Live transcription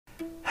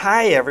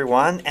Hi,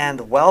 everyone,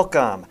 and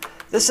welcome.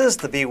 This is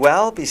the Be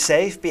Well, Be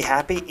Safe, Be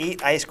Happy,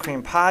 Eat Ice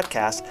Cream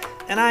podcast,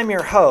 and I'm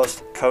your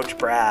host, Coach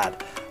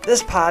Brad.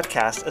 This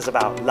podcast is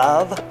about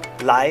love,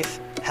 life,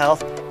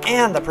 health,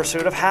 and the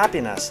pursuit of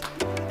happiness.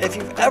 If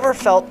you've ever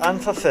felt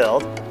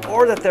unfulfilled,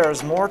 or that there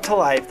is more to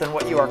life than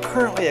what you are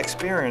currently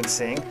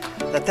experiencing,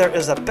 that there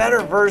is a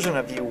better version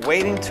of you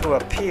waiting to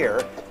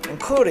appear,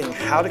 including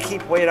how to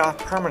keep weight off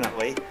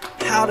permanently,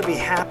 how to be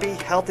happy,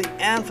 healthy,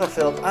 and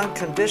fulfilled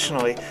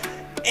unconditionally,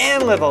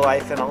 and live a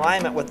life in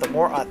alignment with the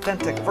more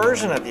authentic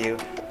version of you,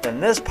 then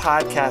this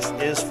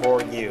podcast is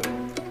for you.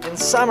 In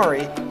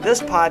summary,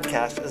 this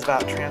podcast is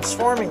about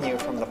transforming you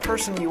from the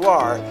person you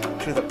are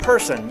to the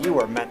person you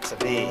were meant to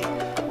be.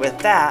 With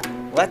that,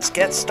 let's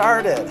get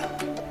started.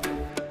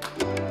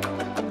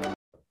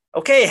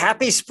 Okay,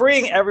 happy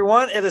spring,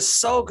 everyone. It is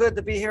so good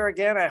to be here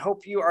again. I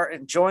hope you are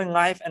enjoying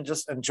life and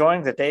just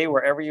enjoying the day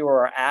wherever you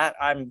are at.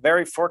 I'm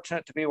very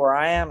fortunate to be where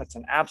I am. It's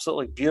an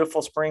absolutely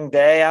beautiful spring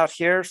day out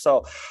here.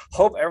 So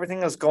hope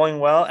everything is going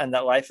well and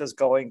that life is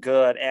going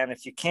good. And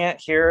if you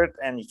can't hear it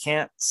and you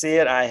can't see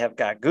it, I have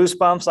got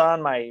goosebumps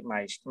on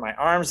my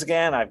arms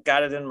again. I've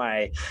got it in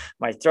my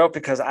throat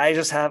because I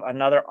just have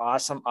another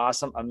awesome,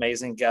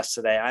 amazing guest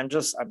today. I'm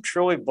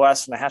truly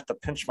blessed, and I have to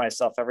pinch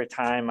myself every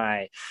time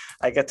I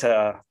get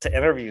to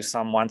interview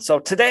someone. So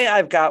today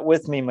I've got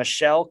with me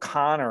Michelle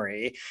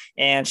Connery,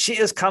 and she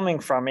is coming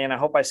from me, and I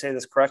hope I say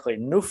this correctly,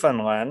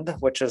 Newfoundland,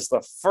 which is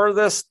the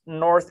furthest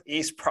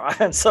northeast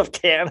province of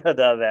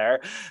Canada there.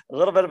 A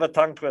little bit of a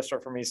tongue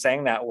twister for me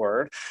saying that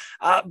word.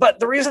 But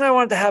the reason I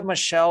wanted to have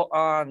Michelle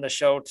on the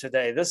show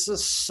today, this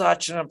is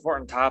such an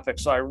important topic.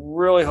 So I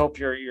really hope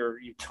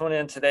you tune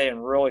in today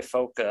and really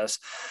focus.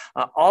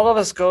 All of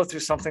us go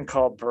through something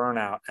called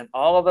burnout, and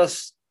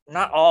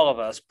not all of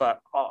us, but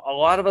a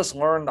lot of us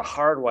learn the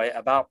hard way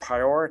about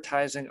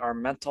prioritizing our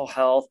mental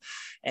health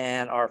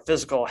and our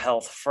physical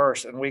health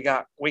first. And we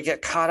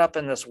get caught up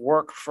in this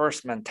work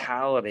first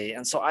mentality.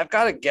 And so I've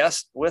got a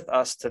guest with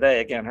us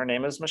today. Again, her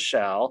name is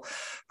Michelle,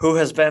 who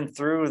has been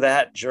through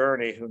that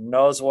journey, who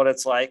knows what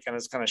it's like, and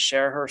is going to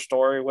share her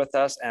story with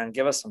us and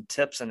give us some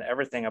tips and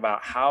everything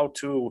about how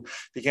to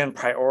begin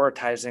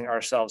prioritizing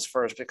ourselves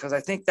first, because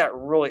I think that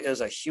really is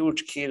a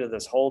huge key to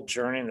this whole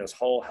journey and this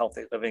whole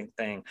healthy living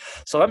thing.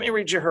 So let me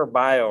read you her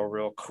bio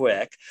real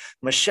quick.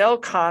 Michelle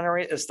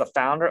Connery is the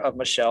founder of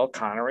Michelle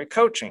Connery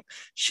Coaching.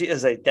 She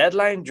is a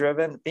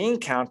deadline-driven bean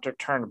counter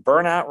turned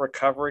burnout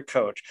recovery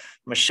coach.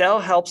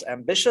 Michelle helps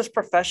ambitious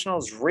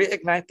professionals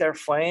reignite their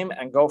flame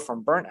and go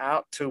from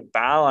burnout to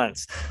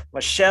balance.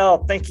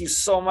 Michelle, thank you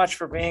so much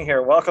for being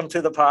here. Welcome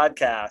to the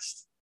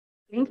podcast.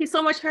 Thank you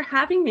so much for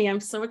having me. I'm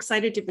so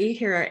excited to be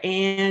here.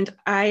 And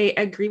I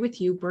agree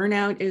with you.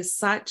 Burnout is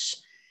such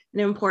an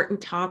important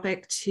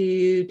topic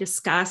to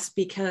discuss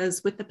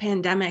because with the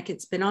pandemic,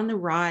 it's been on the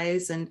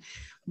rise and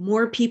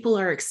more people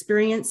are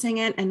experiencing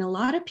it. And a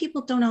lot of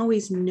people don't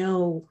always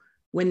know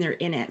when they're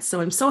in it.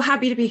 So I'm so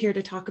happy to be here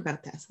to talk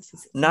about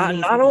this.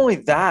 Not only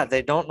that,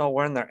 they don't know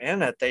when they're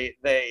in it. They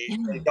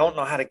don't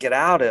know how to get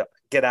out of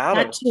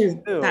it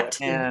too.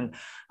 And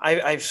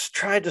I've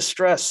tried to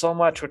stress so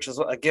much, which is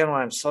again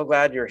why I'm so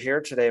glad you're here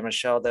today,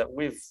 Michelle, that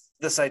we've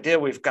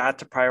got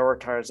to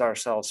prioritize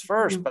ourselves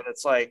first, mm-hmm. But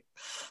it's like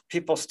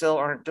people still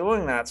aren't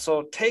doing that.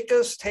 So take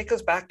us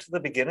back to the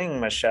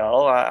beginning,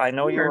 Michelle. I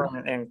know you were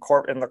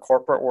in the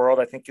corporate world.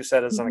 I think you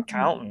said as an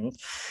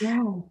accountant.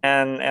 Yeah.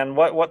 And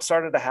what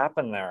started to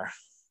happen there?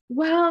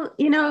 Well,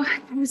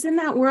 I was in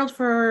that world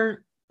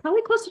for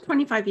probably close to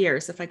 25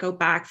 years if I go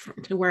back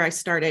to where I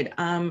started.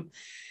 And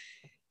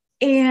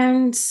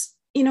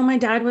my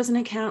dad was an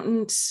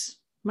accountant.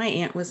 My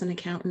aunt was an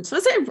accountant. So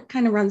it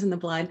kind of runs in the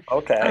blood.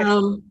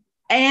 Okay.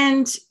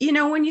 And,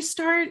 when you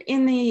start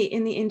in the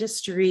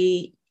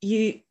industry,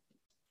 you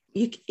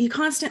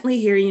constantly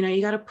hear,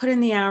 you got to put in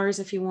the hours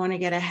if you want to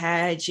get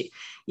ahead.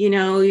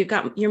 You've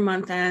got your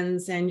month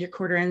ends and your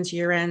quarter ends,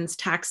 year ends,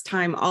 tax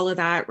time, all of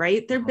that,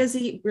 right? They're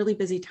busy, really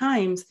busy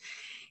times.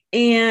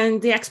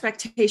 And the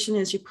expectation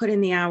is you put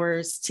in the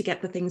hours to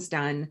get the things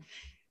done.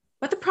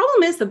 But the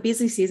problem is the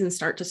busy seasons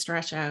start to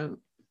stretch out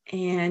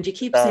and you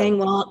keep saying,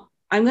 well,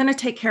 I'm going to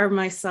take care of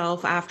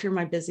myself after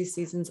my busy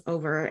season's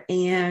over.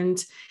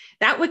 And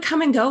that would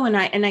come and go. And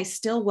I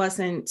still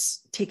wasn't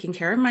taking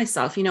care of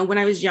myself. When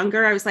I was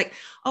younger, I was like,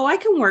 oh, I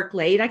can work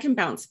late. I can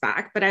bounce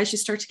back. But as you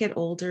start to get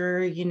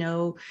older,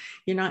 you're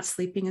not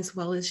sleeping as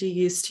well as you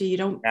used to. You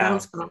don't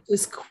bounce back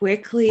as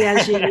quickly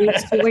as you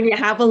used to when you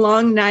have a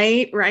long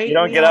night, right? You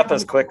don't get up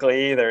as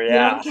quickly either.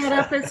 Yeah. You don't get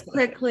up as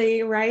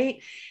quickly,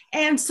 right?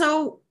 And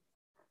so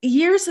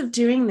years of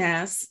doing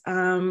this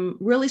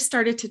really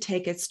started to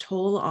take its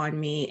toll on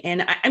me.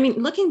 And I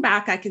mean, looking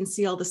back, I can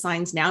see all the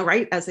signs now,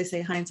 right? As they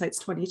say, hindsight's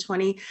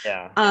 2020.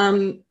 Yeah. I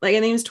think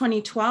it was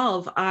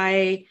 2012.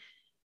 I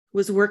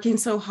was working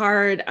so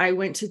hard. I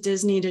went to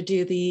Disney to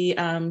do the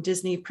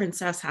Disney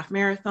Princess Half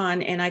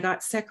Marathon, and I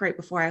got sick right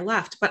before I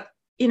left. But,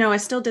 I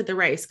still did the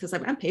race because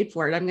I'm paid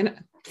for it.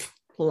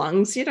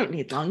 Lungs, you don't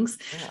need lungs.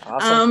 Yeah,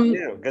 awesome.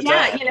 Good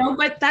job.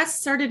 But that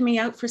started me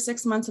out for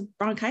 6 months of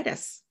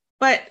bronchitis.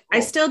 But I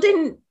still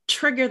didn't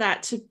trigger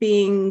that to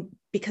being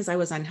because I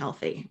was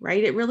unhealthy,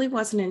 right? It really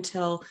wasn't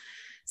until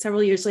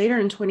several years later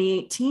in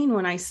 2018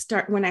 when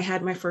I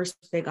had my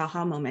first big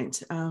aha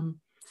moment.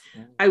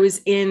 I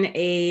was in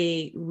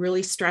a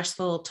really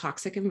stressful,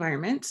 toxic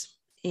environment,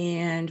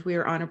 and we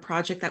were on a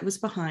project that was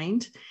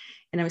behind.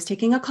 And I was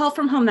taking a call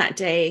from home that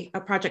day,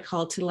 a project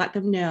call, to let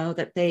them know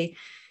that they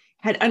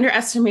had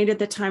underestimated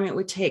the time it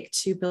would take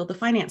to build the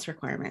finance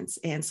requirements.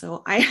 And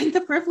so I had the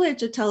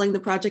privilege of telling the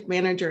project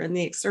manager and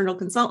the external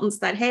consultants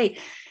that, hey,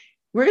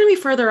 we're going to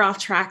be further off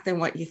track than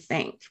what you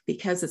think,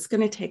 because it's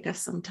going to take us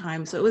some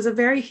time. So it was a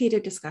very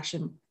heated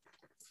discussion.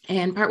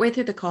 And partway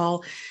through the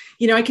call,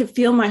 I could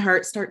feel my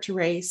heart start to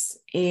race,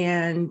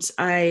 and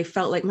I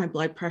felt like my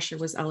blood pressure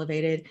was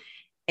elevated.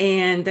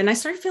 And then I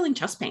started feeling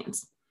chest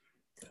pains.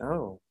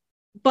 Oh.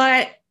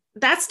 But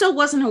that still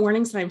wasn't a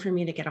warning sign for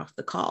me to get off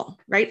the call,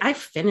 right? I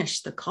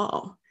finished the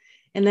call.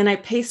 And then I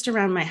paced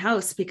around my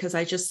house because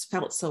I just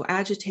felt so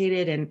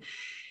agitated, and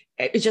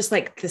it was just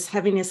like this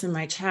heaviness in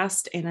my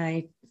chest. And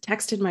I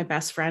texted my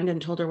best friend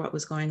and told her what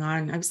was going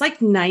on. I was like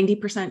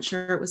 90%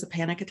 sure it was a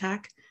panic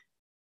attack,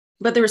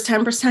 but there was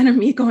 10% of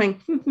me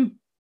going,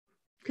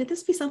 could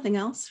this be something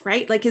else,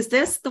 right? Like, is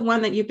this the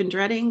one that you've been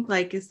dreading?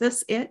 Like, is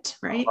this it,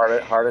 right?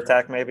 Heart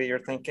attack, maybe you're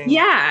thinking?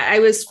 Yeah, I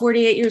was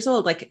 48 years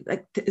old. Like,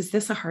 is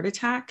this a heart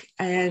attack?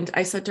 And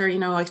I said to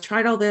her, I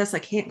tried all this. I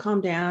can't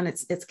calm down.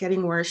 It's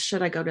getting worse.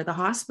 Should I go to the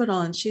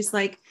hospital? And she's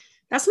like,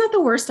 that's not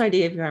the worst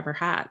idea you've ever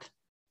had.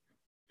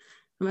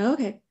 I'm like,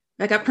 okay.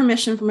 I got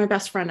permission from my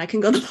best friend. I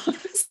can go to the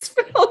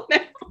hospital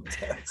now.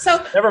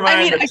 So never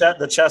mind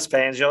the chest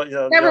pains.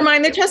 Never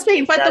mind the chest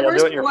pain. But the worst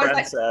do what your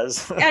friend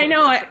says. I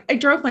know. I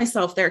drove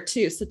myself there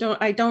too. So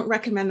I don't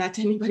recommend that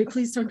to anybody.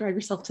 Please don't drive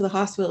yourself to the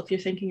hospital if you're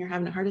thinking you're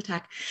having a heart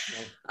attack.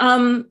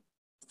 And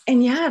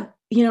yeah,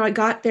 I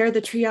got there,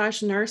 the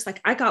triage nurse,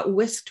 like I got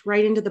whisked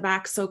right into the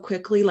back so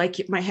quickly,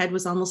 like my head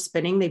was almost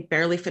spinning. They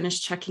barely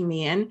finished checking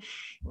me in,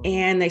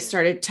 and they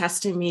started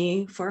testing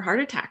me for a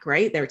heart attack,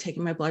 right? They were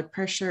taking my blood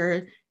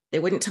pressure. They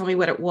wouldn't tell me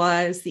what it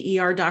was. The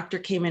ER doctor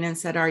came in and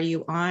said, are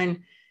you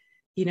on,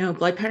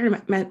 blood pressure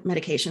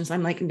medications?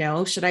 I'm like,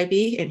 no, should I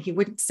be? And he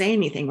wouldn't say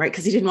anything, right?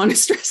 Because he didn't want to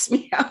stress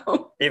me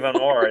out. Even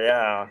more,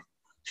 yeah.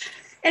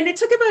 And it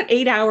took about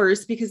 8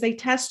 hours because they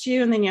test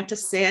you and then you have to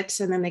sit,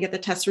 and then they get the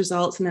test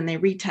results and then they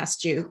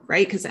retest you,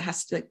 right? Because it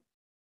has to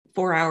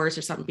 4 hours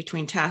or something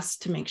between tests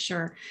to make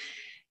sure.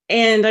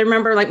 And I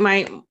remember like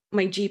my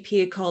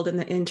GP had called in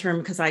the interim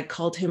because I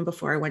called him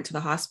before I went to the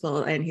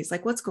hospital, and he's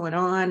like, what's going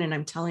on? And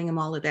I'm telling him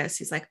all of this.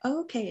 He's like,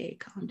 okay,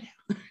 calm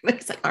down.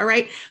 He's like, all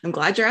right, I'm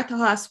glad you're at the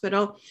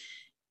hospital.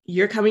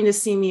 You're coming to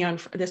see me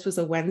this was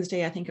a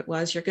Wednesday, I think it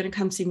was. You're going to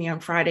come see me on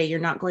Friday. You're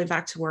not going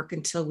back to work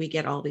until we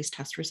get all these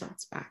test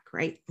results back,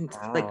 right? And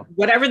wow. Like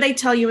whatever they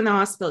tell you in the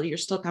hospital, you're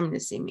still coming to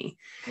see me.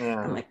 Yeah.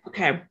 I'm like,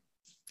 okay.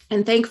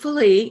 And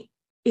thankfully,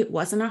 it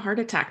wasn't a heart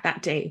attack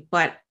that day,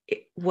 but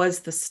it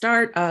was the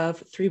start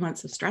of 3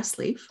 months of stress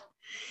leave.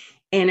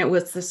 And it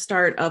was the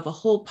start of a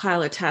whole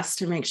pile of tests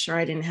to make sure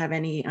I didn't have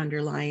any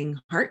underlying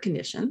heart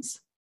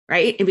conditions,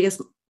 right? And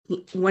because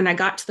when I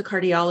got to the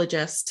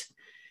cardiologist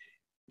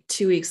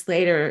 2 weeks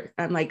later,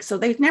 I'm like, so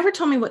they've never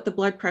told me what the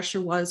blood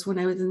pressure was when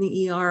I was in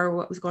the ER or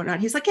what was going on.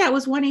 He's like, yeah, it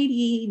was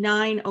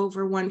 189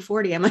 over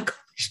 140. I'm like, oh,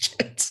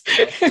 shit.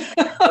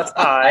 That's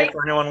high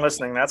for anyone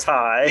listening. That's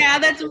high. Yeah,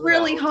 that's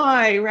really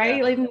high, right?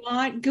 Yeah. Like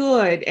not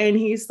good. And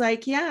he's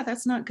like, yeah,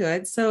 that's not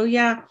good. So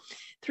yeah,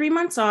 3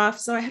 months off.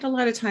 So I had a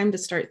lot of time to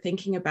start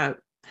thinking about,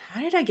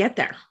 how did I get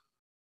there?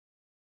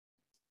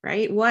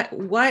 Right?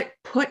 What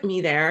put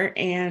me there?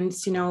 And,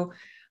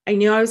 I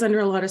knew I was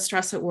under a lot of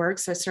stress at work.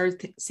 So I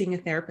started seeing a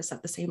therapist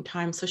at the same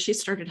time. So she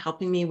started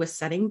helping me with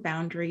setting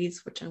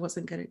boundaries, which I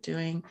wasn't good at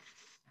doing.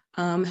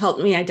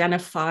 Helped me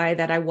identify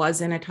that I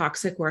was in a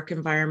toxic work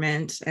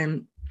environment,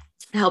 and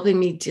helping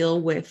me deal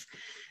with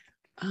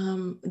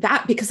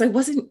that, because I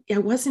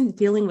wasn't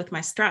dealing with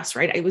my stress,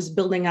 right? I was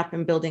building up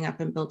and building up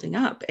and building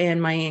up,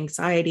 and my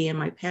anxiety and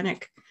my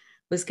panic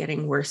was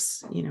getting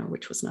worse,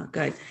 which was not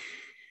good.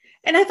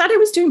 And I thought I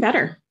was doing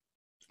better.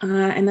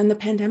 And then the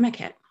pandemic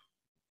hit.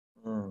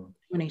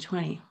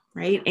 2020,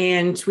 right?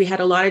 And we had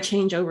a lot of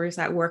changeovers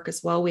at work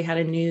as well. We had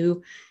a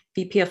new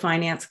VP of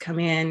finance come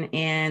in,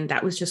 and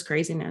that was just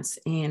craziness.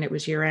 And it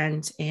was year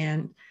end.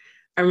 And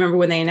I remember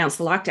when they announced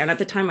the lockdown, at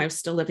the time I was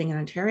still living in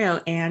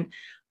Ontario. And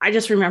I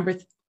just remember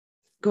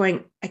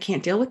going, I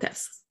can't deal with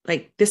this.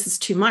 Like, this is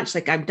too much.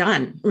 Like, I'm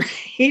done,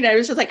 right? I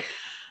was just like,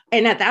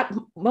 and at that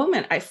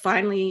moment, I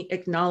finally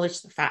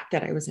acknowledged the fact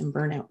that I was in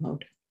burnout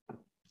mode.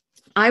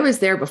 I was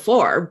there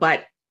before,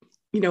 but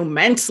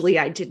mentally,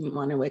 I didn't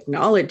want to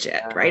acknowledge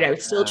it, right? I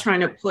was still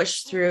trying to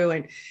push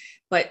through.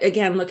 But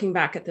again, looking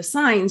back at the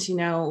signs,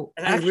 and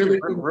I really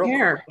didn't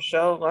care. Quick,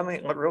 Michelle, let me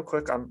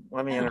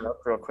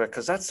interrupt real quick,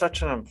 because that's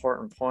such an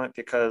important point,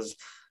 because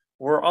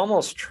we're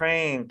almost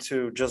trained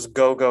to just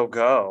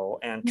go,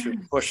 and to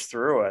push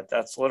through it.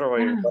 That's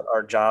literally what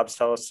our jobs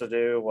tell us to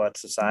do, what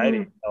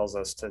society tells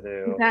us to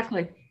do.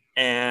 Exactly.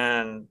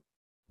 And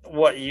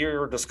what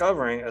you're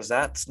discovering is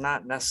that's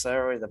not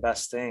necessarily the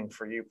best thing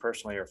for you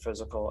personally, your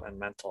physical and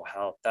mental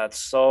health. That's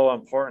so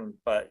important.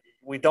 But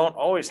we don't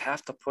always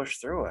have to push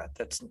through it.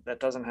 That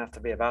doesn't have to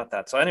be about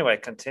that. So anyway,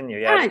 continue.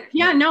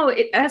 Yeah, no,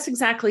 that's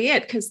exactly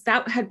it. Because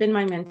that had been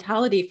my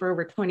mentality for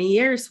over 20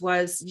 years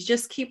was you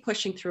just keep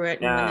pushing through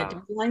it. And when the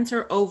deadlines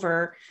are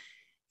over,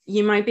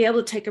 you might be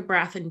able to take a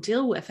breath and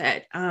deal with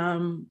it.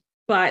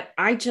 But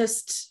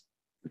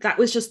that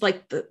was just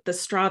like the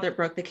straw that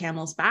broke the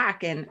camel's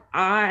back. And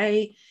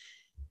I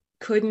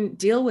couldn't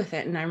deal with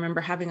it. And I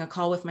remember having a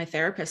call with my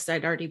therapist.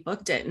 I'd already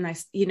booked it. And I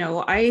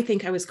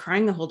think I was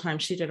crying the whole time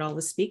she did all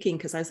the speaking,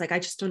 because I was like, I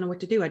just don't know what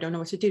to do. I don't know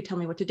what to do. Tell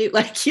me what to do.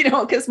 Like,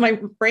 because my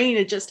brain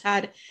had just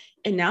had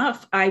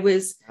enough. I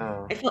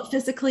felt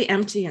physically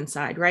empty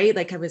inside, right?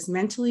 Like I was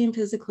mentally and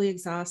physically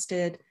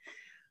exhausted.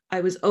 I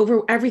was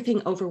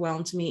everything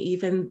overwhelmed me,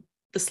 even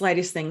the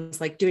slightest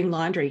things like doing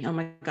laundry. Oh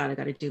my God, I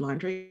got to do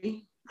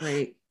laundry.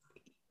 Right.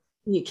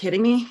 Are you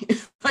kidding me?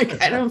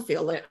 Like, I don't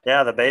feel it.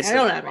 Yeah, the basics. I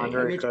don't have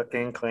laundry,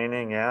 cooking,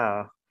 cleaning.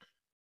 Yeah.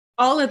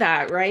 All of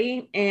that.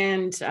 Right.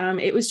 And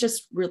it was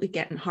just really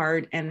getting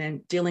hard. And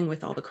then dealing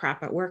with all the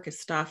crap at work and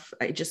stuff.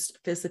 I was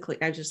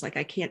just like,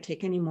 I can't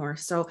take anymore.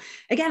 So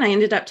again, I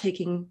ended up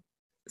taking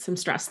some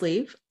stress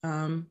leave.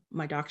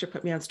 My doctor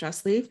put me on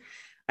stress leave.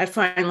 I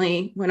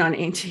finally went on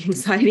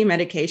anti-anxiety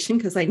medication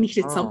because I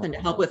needed something to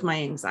help with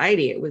my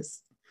anxiety. It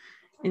was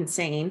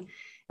insane.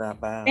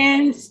 That bad.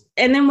 And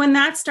then when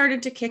that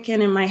started to kick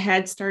in and my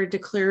head started to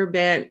clear a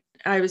bit,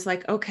 I was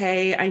like,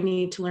 okay, I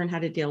need to learn how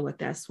to deal with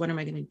this. What am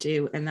I going to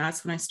do? And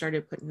that's when I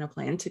started putting a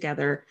plan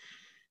together.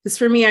 Because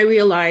for me, I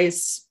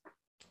realized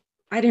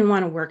I didn't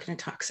want to work in a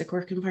toxic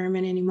work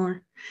environment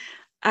anymore.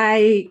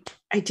 I'd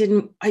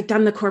done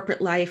the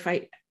corporate life.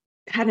 I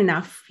had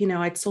enough.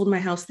 I'd sold my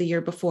house the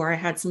year before. I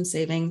had some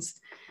savings.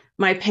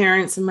 My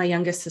parents and my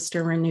youngest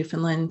sister were in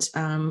Newfoundland.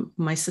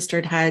 My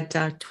sister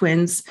had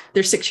twins.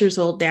 They're 6 years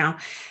old now.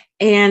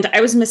 And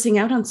I was missing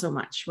out on so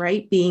much,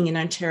 right? Being in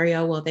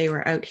Ontario while they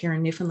were out here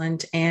in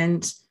Newfoundland.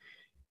 And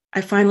I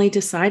finally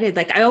decided,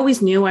 like, I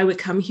always knew I would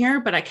come here,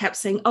 but I kept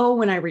saying, oh,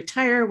 when I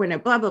retire, when I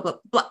blah, blah, blah,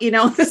 blah,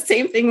 the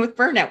same thing with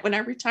burnout. When I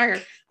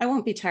retire, I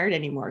won't be tired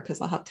anymore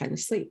because I'll have time to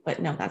sleep.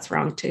 But no, that's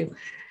wrong too.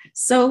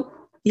 So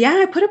yeah,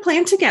 I put a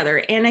plan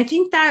together. And I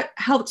think that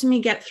helped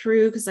me get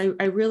through because I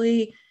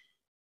really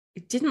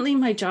didn't leave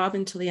my job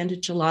until the end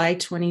of July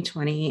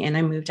 2020. And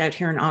I moved out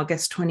here in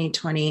August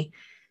 2020.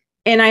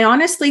 And I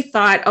honestly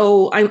thought,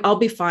 I'll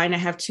be fine. I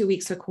have 2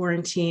 weeks of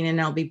quarantine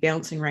and I'll be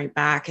bouncing right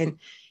back. And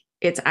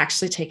it's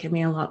actually taken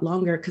me a lot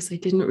longer because I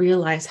didn't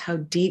realize how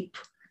deep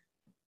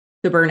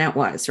the burnout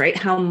was, right?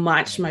 How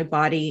much my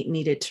body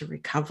needed to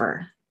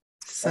recover.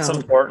 So that's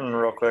important,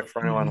 real quick,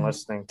 for anyone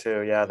listening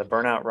too. Yeah, the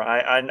burnout.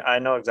 I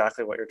know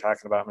exactly what you're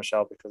talking about,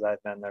 Michelle, because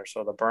I've been there.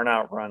 So the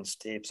burnout runs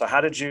deep. So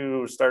how did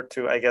you start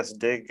to, I guess,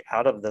 dig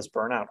out of this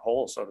burnout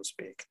hole, so to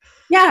speak?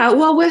 Yeah,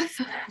 well, with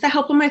the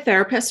help of my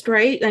therapist,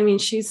 right? I mean,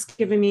 she's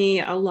given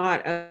me a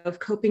lot of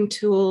coping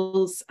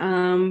tools.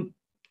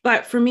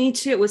 But for me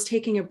too, it was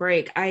taking a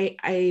break.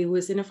 I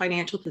was in a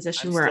financial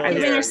position where I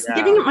was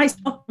giving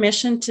myself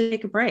permission to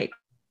take a break.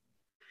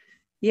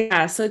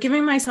 Yeah, so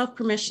giving myself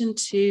permission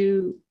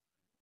to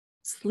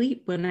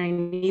sleep when I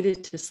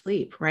needed to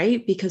sleep,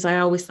 right? Because I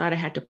always thought I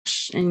had to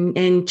push,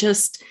 and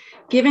just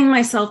giving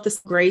myself this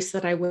grace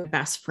that I would a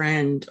best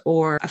friend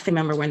or a family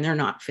member when they're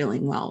not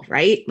feeling well,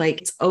 right?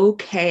 Like, it's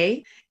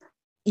okay.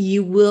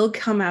 You will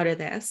come out of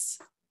this.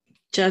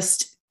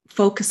 Just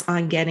focus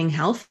on getting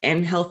healthy.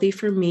 And healthy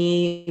for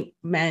me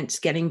meant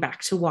getting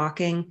back to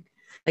walking,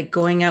 like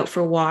going out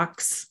for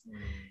walks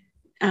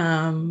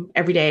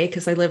every day,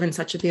 because I live in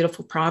such a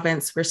beautiful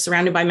province. We're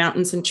surrounded by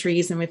mountains and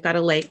trees, and we've got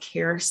a lake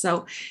here.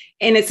 So,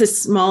 and it's a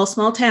small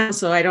town.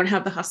 So I don't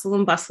have the hustle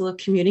and bustle of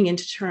commuting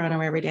into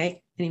Toronto every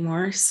day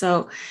anymore.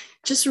 So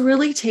just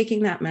really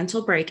taking that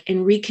mental break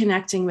and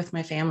reconnecting with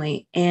my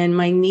family. And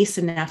my niece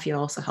and nephew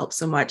also helped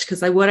so much,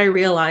 because what I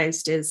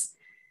realized is,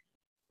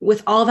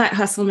 with all that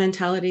hustle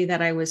mentality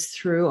that I was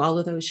through all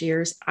of those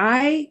years,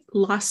 I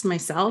lost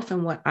myself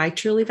and what I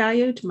truly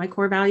valued, my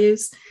core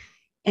values.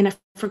 And I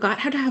forgot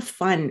how to have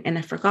fun, and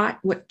I forgot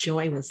what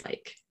joy was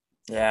like.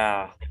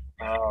 Yeah.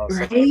 Oh,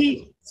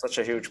 right. Such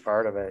a huge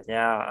part of it.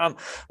 Yeah.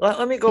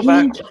 Let me go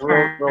back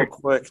real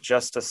quick,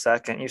 just a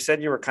second. You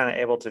said you were kind of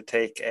able to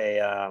take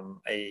a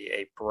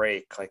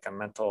break, like a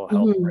mental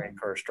health break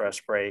or a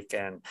stress break.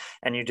 And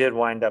you did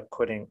wind up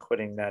quitting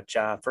that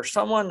job. For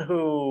someone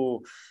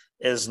who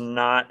is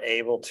not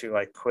able to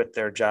like quit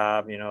their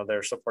job,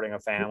 they're supporting a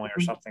family or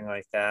something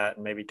like that,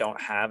 and maybe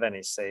don't have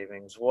any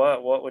savings,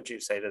 what would you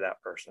say to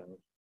that person?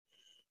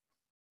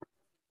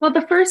 Well,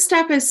 the first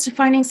step is to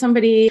finding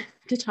somebody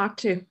to talk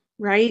to,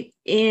 right?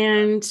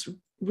 And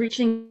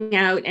reaching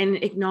out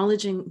and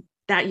acknowledging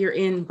that you're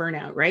in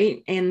burnout,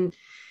 right? And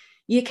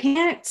you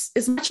can't,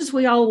 as much as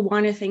we all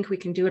want to think we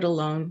can do it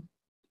alone,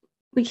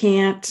 we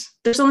can't.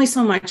 There's only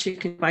so much you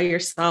can by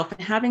yourself,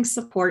 and having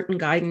support and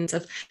guidance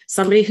of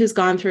somebody who's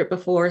gone through it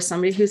before,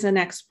 somebody who's an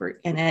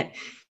expert in it,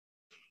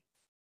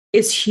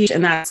 is huge.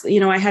 And that's,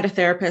 I had a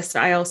therapist.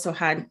 I also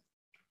had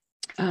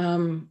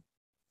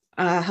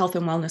a health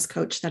and wellness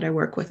coach that I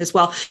work with as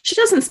well. She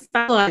doesn't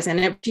specialize in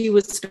it. She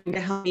was going to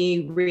help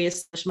me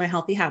reestablish my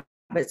healthy habits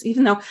habits,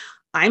 even though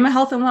I'm a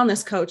health and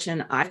wellness coach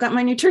and I've got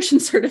my nutrition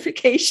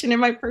certification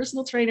and my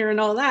personal trainer and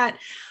all that,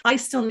 I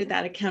still need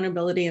that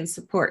accountability and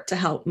support to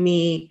help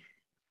me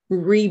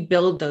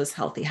rebuild those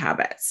healthy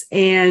habits.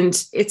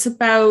 And it's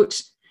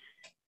about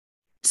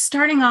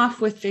starting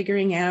off with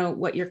figuring out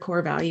what your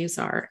core values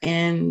are,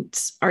 and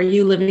are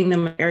you living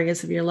them in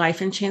areas of your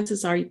life? And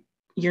chances are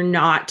you're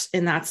not,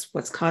 and that's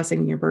what's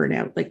causing your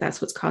burnout. Like that's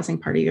what's causing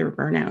part of your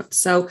burnout.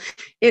 So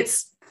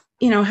it's,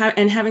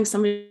 having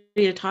somebody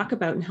to talk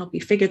about and help you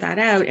figure that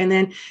out, and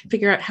then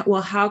figure out,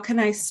 well, how can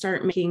I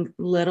start making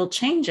little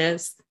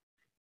changes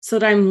so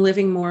that I'm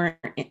living more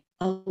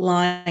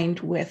aligned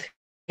with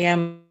who I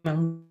am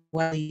and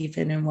what I believe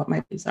in and what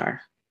my views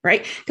are,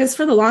 right? Because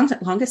for the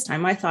longest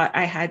time, I thought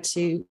I had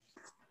to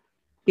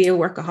be a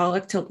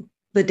workaholic till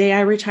the day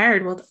I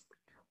retired. Well,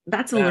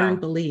 that's a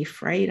learned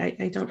belief, right?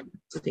 I don't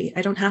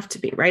have to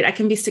be, right? I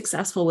can be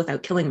successful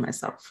without killing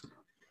myself.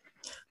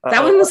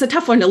 That one was a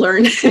tough one to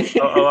learn. a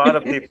lot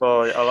of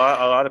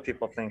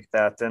people think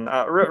that. And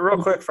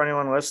real quick for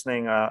anyone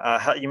listening,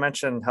 you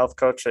mentioned health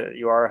coach.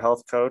 You are a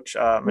health coach.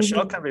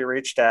 Michelle can be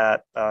reached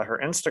at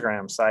her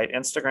Instagram site,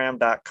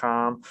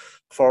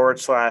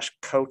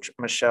 instagram.com/Coach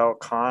Michelle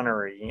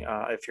Connery.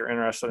 If you're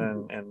interested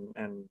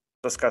in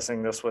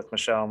discussing this with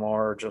Michelle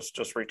more, or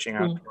just reaching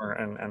out to her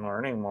and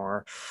learning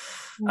more.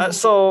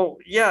 So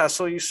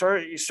you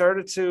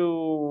started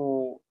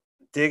to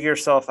dig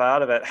yourself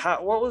out of it.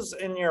 What was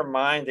in your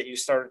mind that you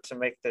started to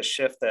make this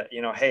shift that,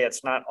 hey,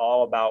 it's not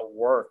all about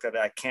work, that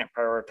I can't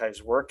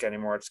prioritize work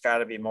anymore. It's got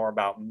to be more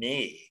about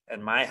me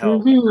and my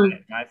health,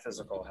 my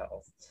physical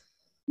health.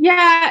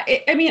 Yeah.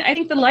 I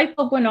think the light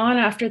bulb went on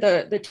after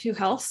the two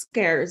health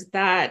scares,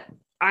 that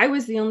I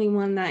was the only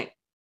one that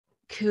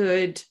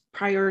could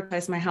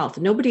prioritize my health.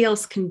 Nobody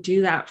else can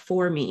do that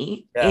for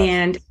me.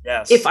 And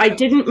if I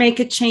didn't make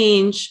a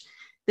change,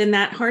 then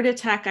that heart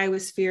attack I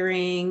was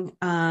fearing,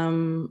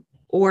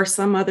 or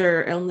some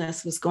other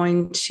illness was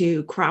going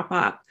to crop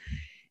up.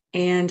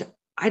 And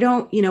I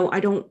don't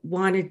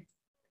want to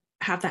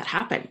have that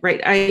happen.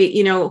 Right.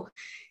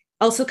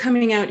 Also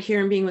coming out here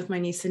and being with my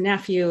niece and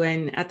nephew,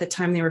 and at the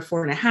time they were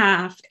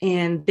 4.5,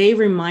 and they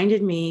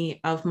reminded me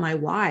of my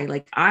why.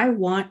 Like, I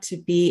want to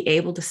be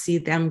able to see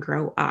them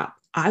grow up.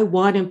 I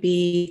want to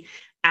be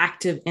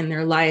active in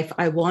their life.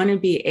 I want to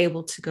be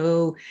able to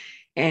go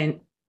and,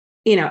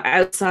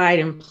 outside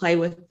and play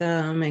with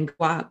them and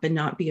go up and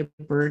not be a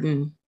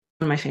burden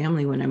on my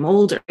family when I'm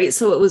older. Right?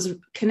 So it was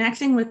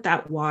connecting with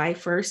that why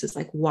first. It's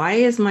like, why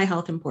is my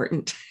health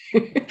important?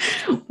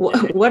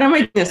 What am I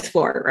doing this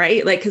for?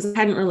 Right? Like, because I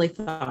hadn't really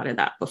thought of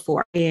that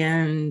before.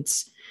 And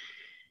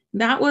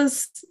that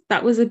was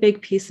a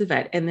big piece of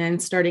it. And then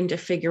starting to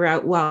figure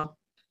out, well,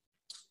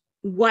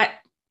 what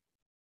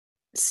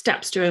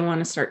steps do I want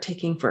to start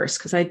taking first?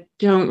 Because I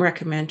don't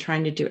recommend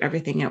trying to do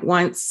everything at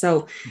once.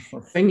 So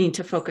I need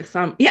to focus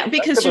on,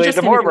 because you're just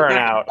going to go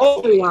back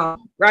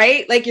overwhelm,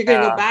 right? Like you're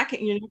going to go back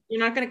and you're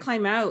not going to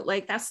climb out.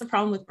 Like that's the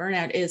problem with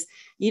burnout, is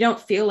you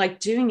don't feel like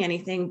doing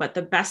anything, but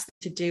the best thing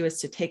to do is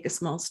to take a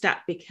small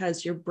step,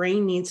 because your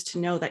brain needs to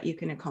know that you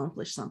can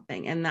accomplish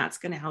something, and that's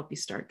going to help you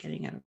start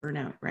getting out of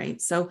burnout,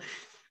 right? So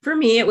for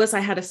me, it was, I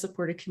had a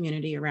supportive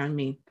community around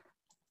me,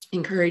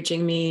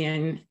 encouraging me,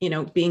 and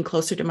being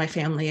closer to my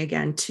family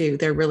again too.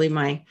 They're really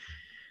my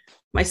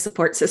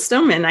support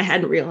system, and I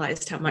hadn't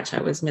realized how much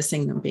I was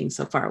missing them being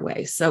so far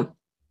away. So,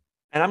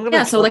 and I'm going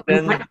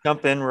to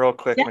jump in real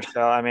quick,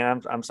 Michelle. I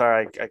mean, I'm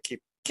sorry, I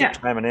keep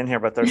chiming in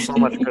here, but there's so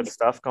much good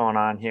stuff going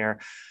on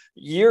here.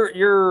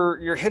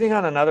 You're hitting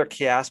on another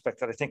key aspect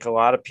that I think a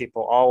lot of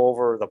people all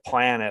over the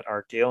planet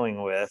are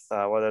dealing with,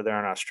 whether they're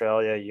in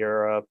Australia,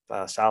 Europe,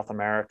 South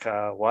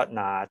America,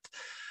 whatnot.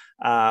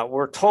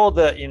 We're told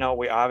that,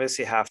 we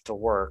obviously have to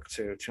work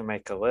to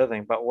make a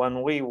living, but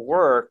when we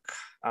work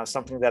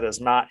something that is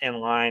not in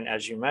line,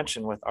 as you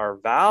mentioned, with our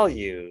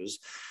values,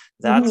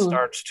 that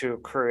starts to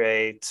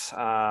create,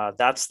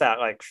 that's that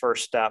like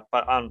first step,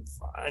 but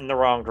in the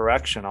wrong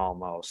direction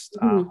almost.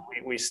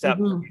 We step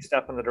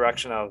in the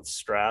direction of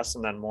stress,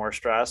 and then more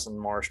stress and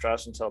more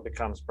stress until it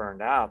becomes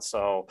burned out.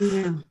 So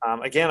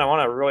again, I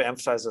want to really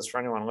emphasize this for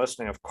anyone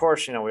listening. Of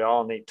course, we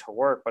all need to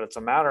work, but it's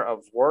a matter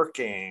of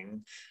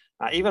working.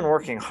 Even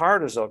working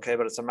hard is okay,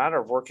 but it's a matter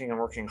of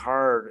working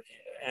hard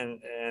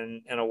and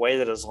in a way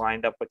that is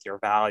lined up with your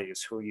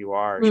values, who you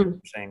are, as you were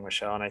saying,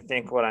 Michelle. And I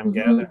think what I'm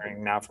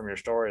gathering now from your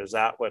story is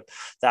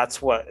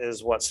that's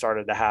what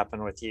started to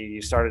happen with you.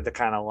 You started to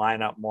kind of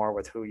line up more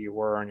with who you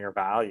were and your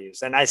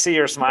values. And I see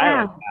you're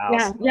smiling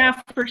now.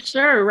 Yeah, for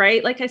sure.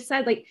 Right. Like I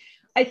said,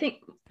 I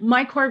think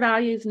my core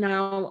values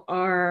now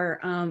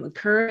are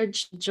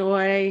courage,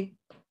 joy,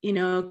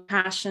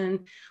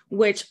 passion,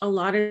 which a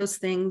lot of those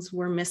things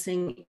were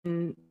missing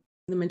in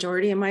the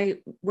majority of my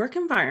work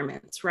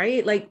environments,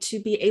 right? Like to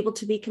be able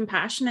to be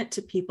compassionate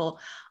to people.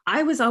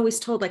 I was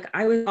always told, like,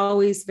 I was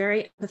always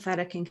very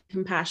empathetic and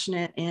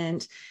compassionate,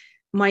 and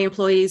my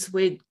employees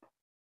would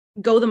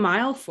go the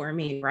mile for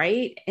me,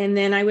 right? And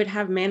then I would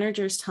have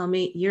managers tell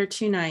me, you're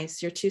too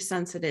nice, you're too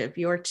sensitive,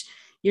 you're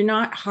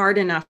not hard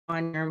enough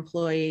on your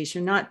employees,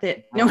 you're not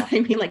that, you know what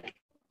I mean? Like,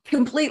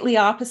 completely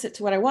opposite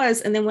to what I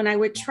was. And then when I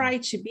would try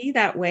to be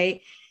that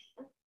way,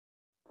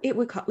 it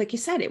would, like you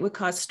said, it would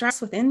cause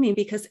stress within me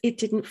because it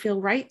didn't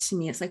feel right to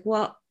me. It's like,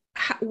 well,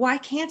 why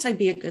can't I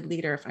be a good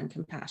leader if I'm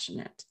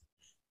compassionate?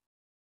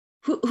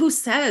 Who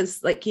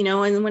says, like, you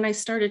know? And when I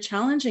started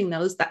challenging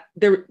those, that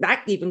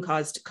even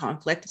caused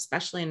conflict,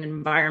 especially in an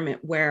environment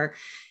where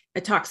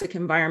a toxic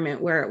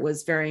environment where it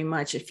was very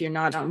much, if you're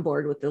not on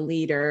board with the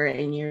leader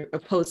and you're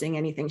opposing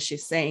anything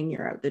she's saying,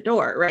 you're out the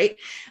door, right?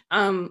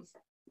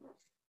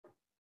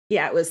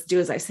 Yeah, it was do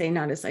as I say,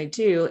 not as I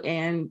do.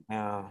 And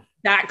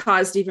that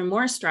caused even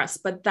more stress,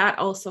 but that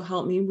also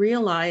helped me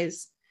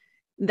realize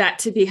that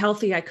to be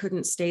healthy, I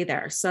couldn't stay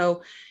there.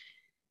 So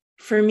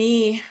for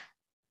me,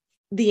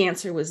 the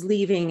answer was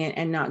leaving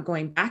and not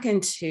going back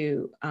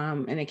into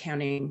an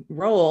accounting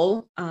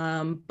role.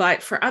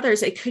 But for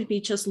others, it could be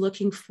just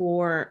looking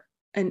for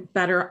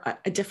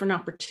a different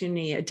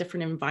opportunity, a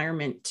different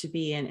environment to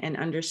be in, and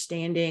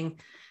understanding,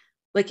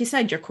 like you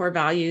said, your core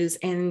values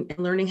and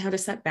learning how to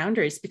set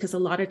boundaries, because a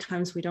lot of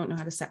times we don't know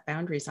how to set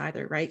boundaries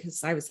either, right?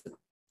 Because I was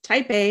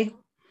type A,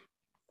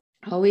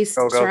 always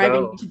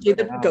striving to do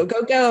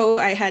the go.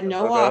 I had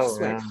no off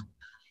switch.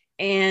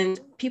 And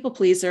people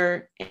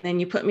pleaser, and then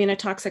you put me in a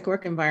toxic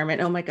work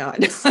environment. Oh my God.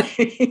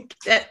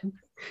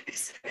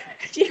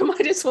 You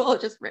might as well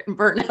have just written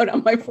burnout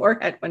on my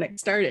forehead when it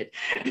started.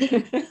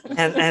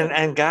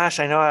 and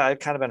gosh, I know I've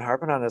kind of been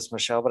harping on this,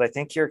 Michelle, but I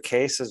think your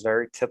case is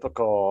very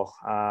typical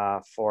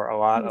for a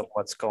lot of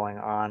what's going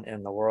on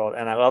in the world.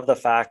 And I love the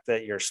fact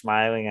that you're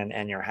smiling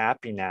and you're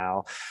happy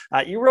now.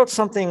 You wrote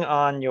something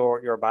on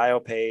your bio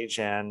page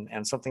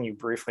and something you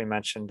briefly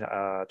mentioned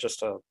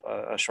just a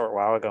short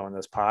while ago in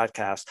this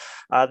podcast,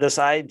 this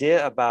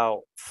idea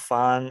about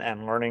fun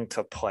and learning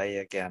to play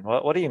again.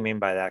 What do you mean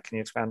by that? Can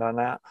you expand on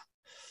that?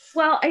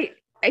 Well, I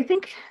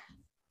think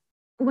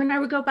when I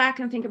would go back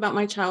and think about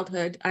my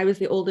childhood, I was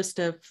the oldest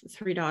of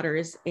three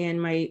daughters, and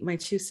my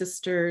two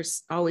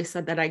sisters always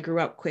said that I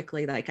grew up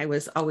quickly. Like I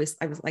was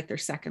like their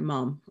second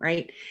mom,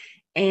 right?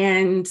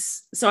 And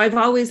so I've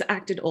always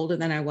acted older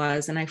than I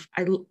was, and I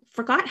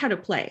forgot how to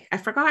play. I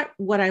forgot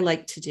what I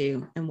liked to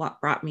do and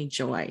what brought me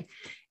joy.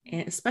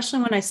 And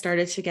especially when I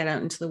started to get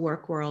out into the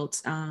work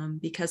world,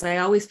 because I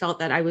always felt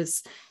that I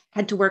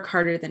had to work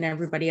harder than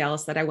everybody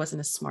else, that I wasn't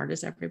as smart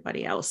as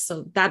everybody else.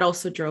 So that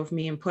also drove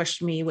me and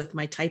pushed me with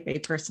my type A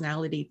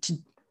personality to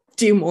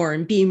do more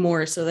and be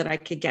more so that I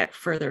could get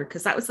further,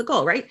 because that was the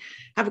goal, right?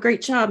 Have a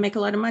great job, make a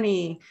lot of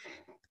money.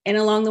 And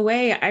along the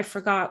way, I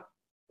forgot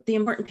the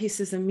important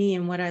pieces of me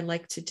and what I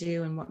like to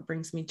do and what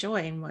brings me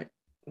joy and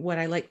what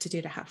I like to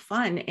do to have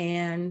fun.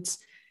 And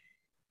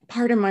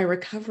part of my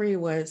recovery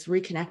was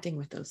reconnecting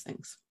with those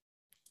things.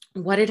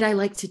 What did I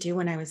like to do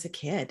when I was a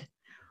kid?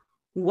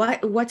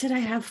 What did I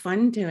have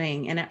fun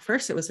doing? And at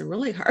first it was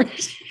really hard.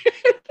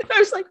 I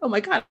was like, oh my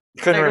God,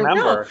 couldn't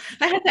remember.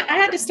 I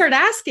had to start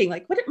asking,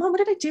 like, Mom, what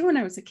did I do when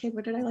I was a kid?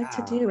 What did I like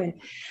to do?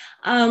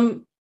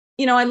 And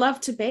you know, I love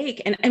to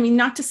bake. And I mean,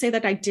 not to say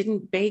that I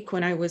didn't bake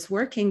when I was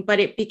working,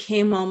 but it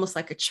became almost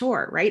like a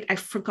chore, right? I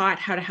forgot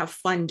how to have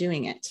fun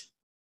doing it.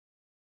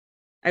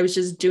 I was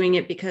just doing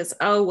it because,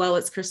 oh, well,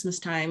 it's Christmas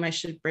time, I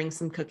should bring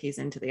some cookies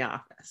into the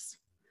office.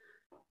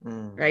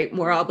 Right?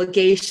 More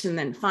obligation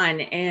than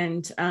fun.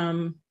 And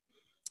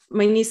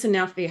my niece and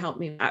nephew helped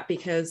me with that,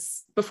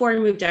 because before I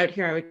moved out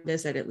here, I would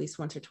visit at least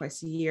once or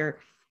twice a year.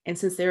 And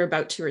since they were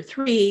about 2 or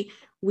 3,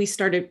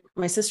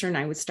 my sister and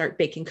I would start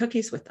baking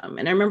cookies with them.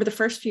 And I remember the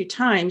first few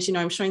times, you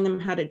know, I'm showing them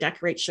how to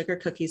decorate sugar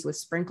cookies with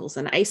sprinkles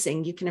and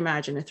icing. You can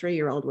imagine a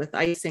 3-year-old with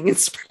icing and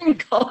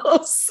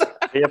sprinkles.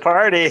 Be a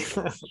party.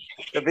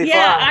 It'd be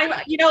fun.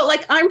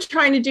 I'm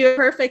trying to do it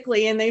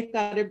perfectly, and they've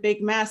got a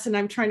big mess, and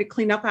I'm trying to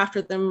clean up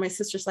after them. My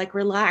sister's like,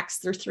 relax,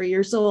 they're 3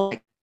 years old.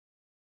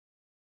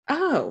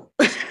 Oh.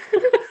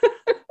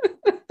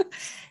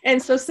 And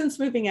so since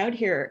moving out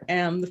here,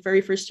 the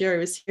very first year I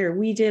was here,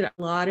 we did a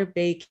lot of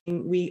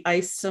baking. We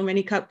iced so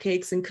many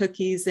cupcakes and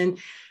cookies. And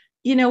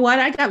you know what?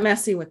 I got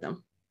messy with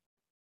them.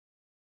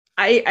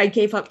 I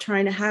gave up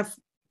trying to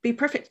be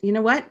perfect. You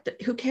know what?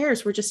 Who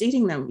cares? We're just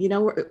eating them. You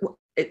know,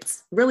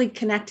 it's really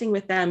connecting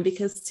with them,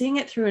 because seeing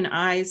it through an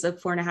eyes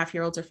of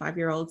 4.5-year-olds or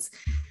 5-year-olds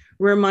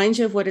reminds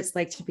you of what it's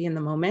like to be in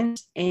the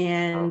moment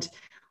and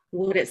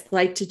what it's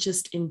like to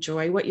just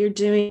enjoy what you're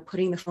doing,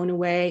 putting the phone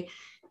away.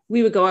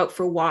 We would go out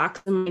for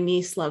walks, and my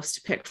niece loves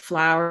to pick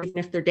flowers, even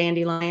if they're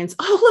dandelions.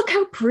 Oh, look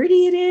how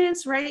pretty it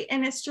is, right?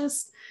 And it's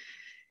just,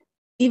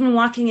 even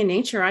walking in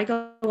nature, I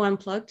go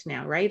unplugged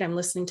now, right? I'm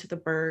listening to the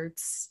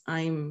birds.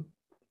 I'm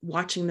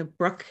watching the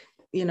brook,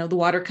 you know, the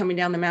water coming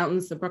down the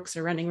mountains. The brooks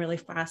are running really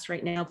fast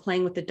right now,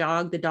 playing with the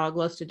dog. The dog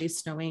loves to do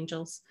snow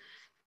angels.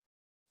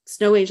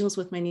 snow angels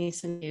with my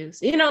niece and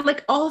nephews, you know,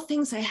 like all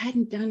things I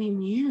hadn't done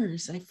in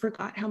years. I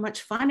forgot how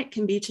much fun it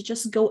can be to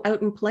just go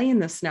out and play in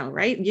the snow,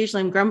 right?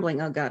 Usually I'm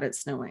grumbling, oh God,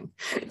 it's snowing.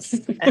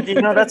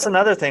 And that's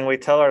another thing we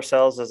tell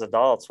ourselves as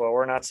adults. Well,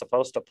 we're not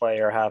supposed to play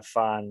or have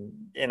fun.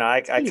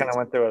 I kind of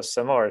went through a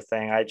similar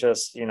thing. I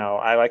just,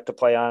 I like to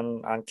play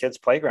on kids'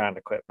 playground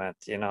equipment,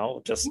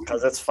 just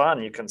because it's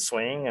fun. You can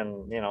swing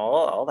and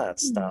all that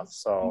stuff.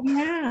 So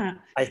yeah,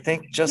 I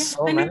think just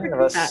so I many never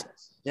of did us, that.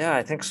 yeah,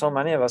 I think so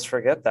many of us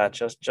forget that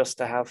just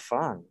to have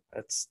fun.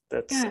 It's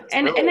Yeah,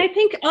 and really, I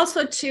think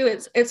also too,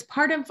 it's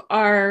part of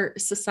our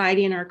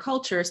society and our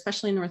culture,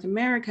 especially in North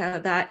America,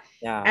 that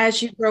yeah.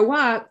 as you grow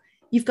up,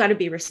 you've got to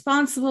be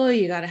responsible,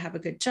 you got to have a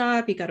good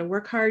job, you got to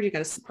work hard, you got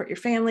to support your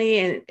family,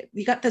 and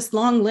you got this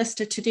long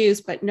list of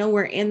to-dos, but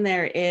nowhere in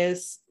there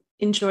is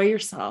enjoy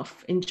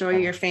yourself, enjoy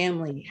your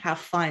family, have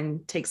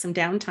fun, take some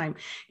downtime.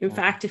 In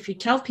fact, if you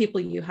tell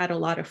people you had a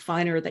lot of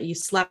fun or that you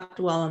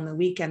slept well on the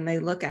weekend, they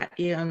look at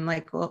you and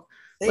like, well,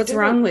 They what's do.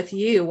 wrong with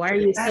you? Why are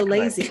you so Exactly.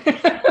 lazy?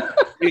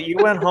 You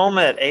went home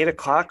at 8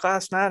 o'clock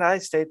last night. I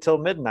stayed till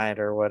midnight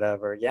or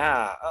whatever.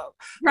 Yeah. Let me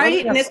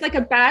Right. And ask. it's like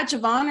a badge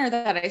of honor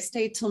that I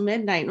stayed till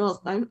midnight.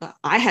 Well,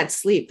 I had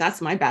sleep. That's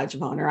my badge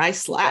of honor. I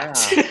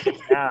slept. Yeah.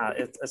 Yeah.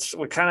 It's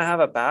we kind of have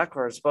it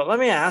backwards. But let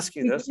me ask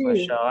you We this, do.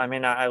 Michelle. I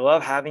mean, I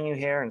love having you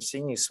here and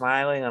seeing you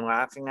smiling and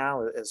laughing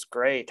now is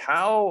great.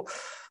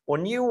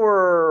 When you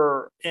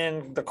were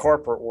in the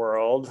corporate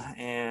world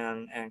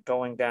and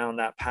going down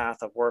that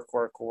path of work,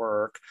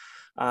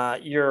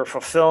 your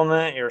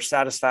fulfillment, your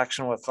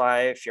satisfaction with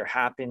life, your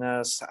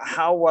happiness,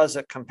 how was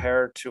it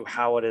compared to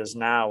how it is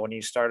now when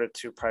you started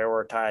to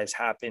prioritize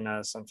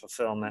happiness and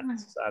fulfillment and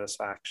Yeah,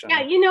 satisfaction?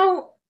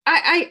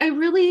 I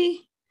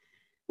really,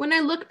 when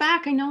I look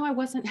back, I know I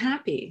wasn't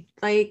happy.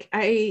 Like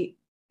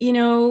you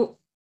know,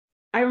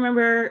 I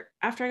remember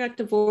after I got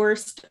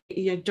divorced,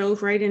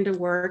 dove right into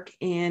work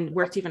and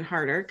worked even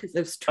harder because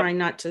I was trying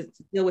not to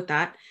deal with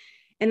that.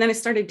 And then I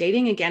started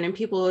dating again, and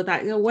people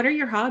that, what are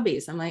your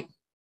hobbies? I'm like,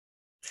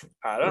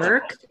 I don't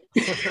work,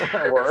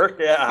 know. Work,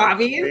 yeah.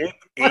 hobbies.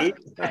 Eat.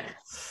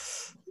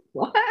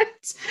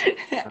 What?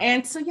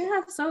 And so,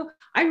 yeah, so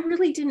I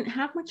really didn't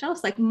have much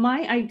else. Like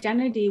my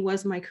identity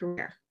was my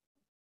career.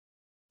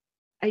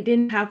 I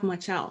didn't have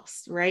much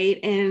else. Right.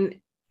 And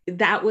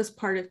that was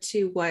part of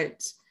too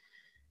what,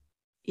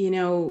 you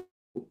know,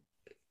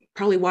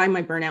 probably why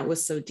my burnout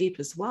was so deep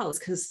as well, is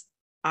because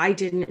I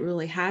didn't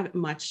really have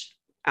much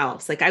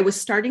else. Like I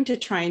was starting to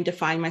try and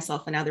define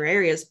myself in other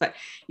areas, but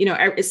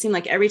it seemed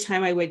like every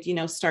time I would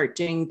start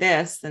doing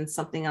this, then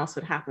something else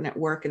would happen at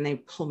work and they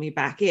pull me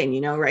back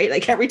in, right?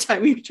 Like every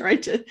time you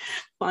tried to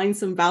find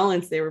some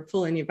balance, they were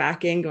pulling you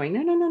back in, going,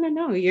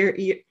 no,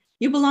 you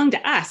belong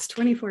to us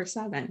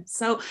 24/7.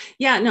 So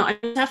yeah, no,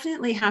 I'm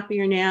definitely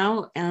happier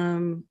now.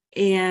 And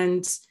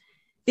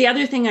the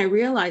other thing I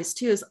realized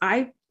too is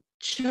I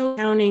chose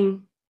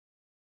accounting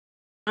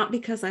not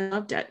because I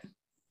loved it.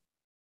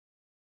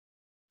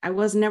 I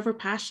was never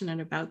passionate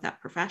about that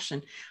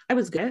profession. I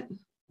was good,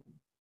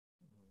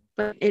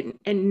 but it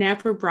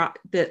never brought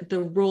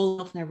the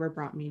role never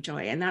brought me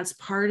joy. And that's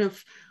part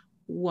of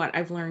what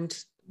I've learned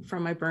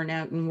from my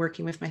burnout and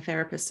working with my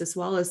therapist, as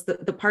well as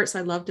the parts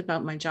I loved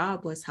about my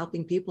job was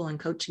helping people and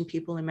coaching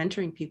people and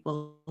mentoring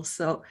people.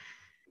 So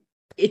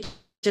it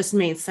just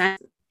made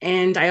sense.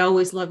 And I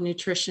always loved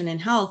nutrition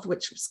and health,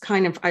 which was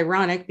kind of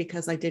ironic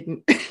because I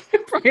didn't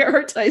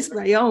prioritize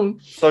my own.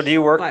 So do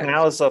you work But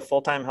now as a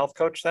full-time health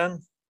coach then?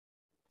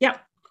 yeah,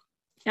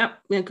 yeah,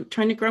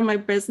 trying to grow my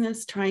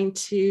business, trying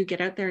to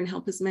get out there and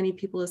help as many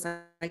people as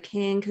I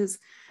can, because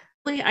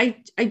I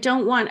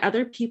don't want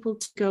other people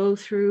to go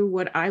through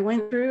what I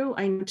went through.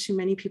 I know too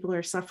many people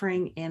are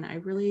suffering, and I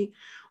really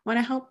want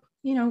to help,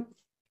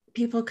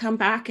 people come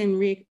back and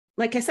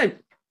like I said,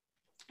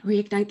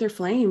 reignite their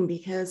flame,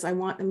 because I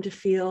want them to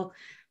feel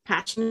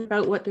passionate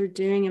about what they're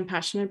doing and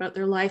passionate about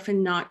their life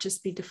and not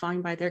just be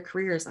defined by their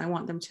careers. I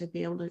want them to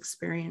be able to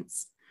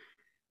experience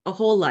a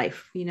whole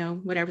life,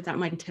 whatever that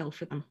might entail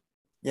for them.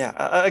 Yeah.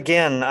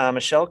 Again,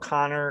 Michelle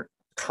Connery,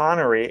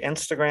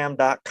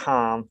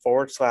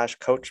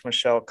 Instagram.com/Coach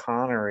Michelle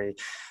Connery.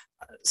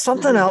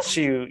 Something else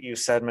you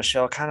said,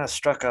 Michelle, kind of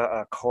struck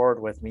a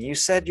chord with me. You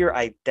said your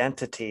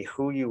identity,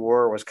 who you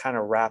were, was kind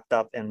of wrapped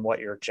up in what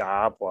your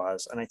job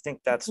was. And I think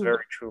that's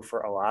very true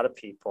for a lot of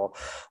people.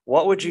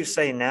 What would you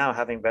say now,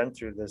 having been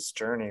through this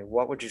journey,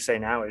 what would you say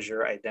now is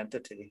your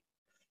identity?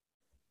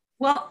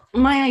 Well,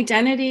 my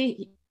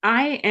identity,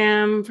 I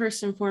am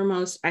first and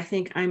foremost, I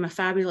think I'm a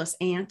fabulous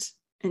aunt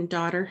and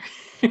daughter.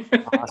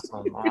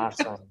 Awesome.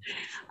 Awesome.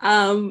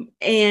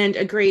 And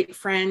a great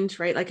friend,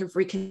 right? Like I've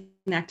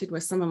reconnected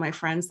with some of my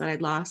friends that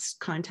I'd lost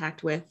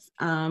contact with,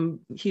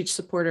 huge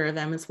supporter of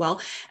them as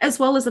well as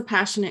a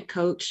passionate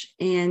coach,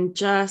 and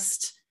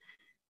just,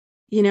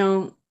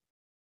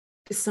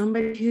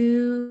 somebody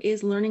who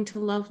is learning to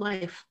love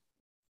life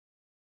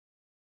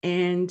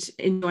and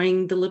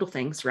enjoying the little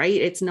things,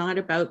 right? It's not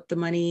about the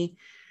money.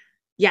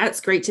 Yeah,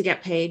 it's great to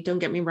get paid. Don't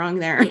get me wrong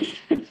there.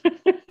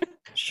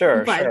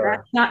 Sure, But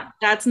sure.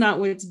 that's not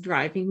what's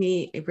driving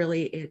me.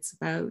 It's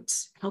about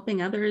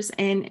helping others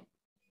and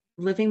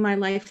living my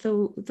life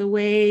the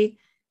way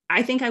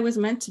I think I was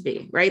meant to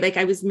be, right? Like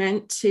I was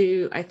meant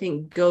to, I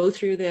think, go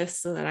through this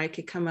so that I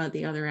could come out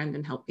the other end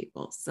and help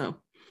people. So,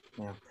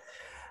 Yeah.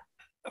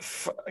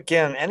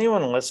 Again,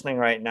 anyone listening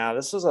right now,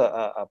 this is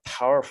a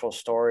powerful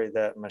story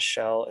that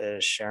Michelle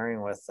is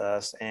sharing with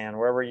us. And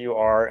wherever you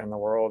are in the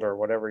world or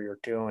whatever you're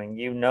doing,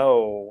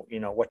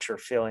 what you're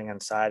feeling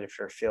inside if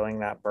you're feeling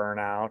that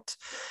burnout.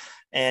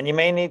 And you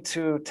may need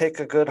to take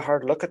a good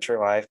hard look at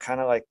your life, kind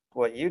of like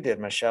what you did,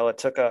 Michelle. It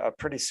took a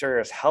pretty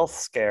serious health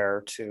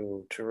scare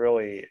to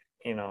really,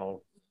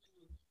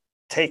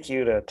 take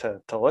you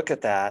to look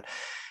at that.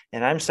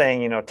 And I'm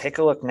saying, take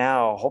a look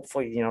now.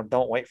 Hopefully,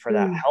 don't wait for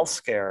that health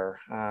scare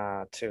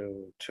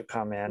to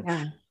come in.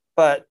 yeah.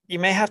 But you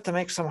may have to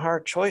make some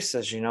hard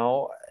choices.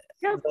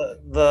 Yeah.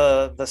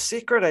 The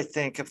secret, I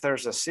think, if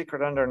there's a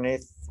secret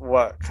underneath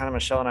what kind of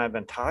Michelle and I have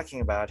been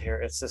talking about here,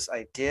 it's this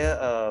idea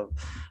of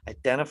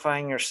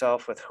identifying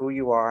yourself with who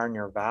you are and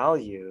your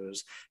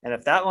values. And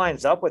if that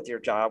lines up with your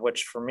job,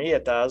 which for me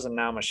it does, and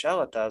now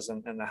Michelle it does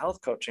in the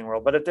health coaching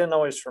world, but it didn't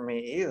always for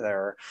me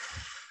either.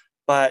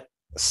 But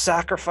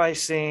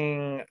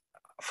sacrificing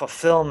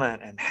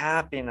fulfillment and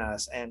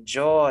happiness and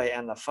joy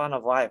and the fun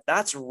of life,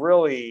 that's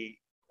really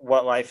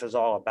what life is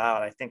all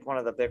about. I think one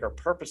of the bigger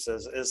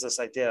purposes is this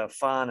idea of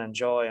fun and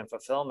joy and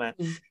fulfillment.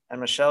 And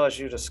Michelle, as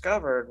you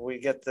discovered, we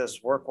get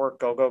this work,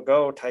 go, go,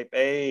 go type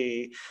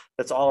A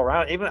that's all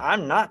around. Even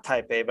I'm not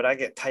type A, but I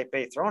get type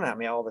A thrown at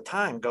me all the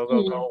time. Go,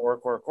 go, go,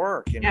 work, work,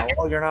 work,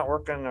 oh, you're not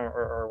working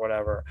or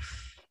whatever.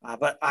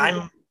 But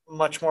I'm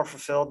much more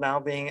fulfilled now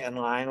being in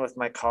line with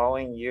my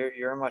calling.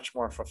 You're much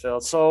more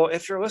fulfilled. So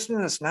if you're listening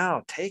to this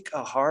now, take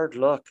a hard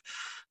look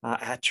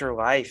at your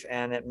life,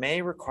 and it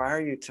may require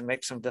you to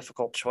make some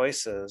difficult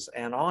choices.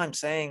 And all I'm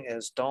saying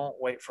is don't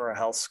wait for a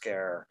health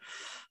scare.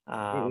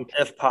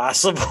 If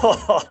possible.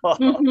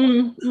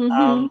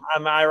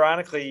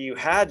 Ironically, you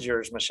had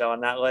yours, Michelle,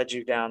 and that led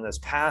you down this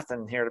path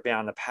and here to be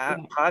on the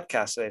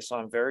podcast today. So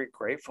I'm very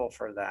grateful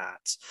for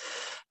that.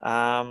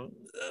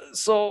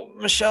 So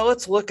Michelle,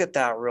 let's look at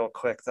that real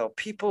quick though.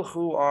 People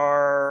who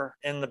are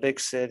in the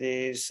big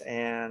cities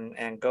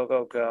and go,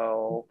 go,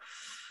 go,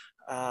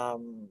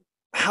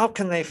 how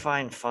can they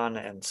find fun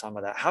in some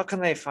of that? How can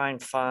they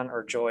find fun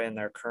or joy in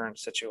their current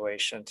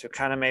situation to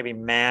kind of maybe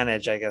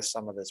manage, I guess,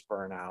 some of this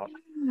burnout?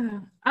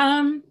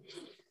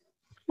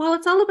 Well,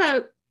 it's all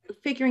about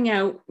figuring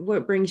out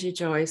what brings you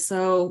joy.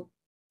 So,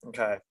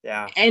 okay.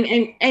 Yeah.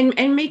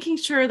 And making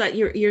sure that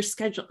your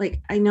schedule,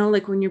 like, I know,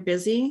 like when you're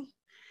busy,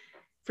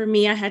 for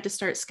me, I had to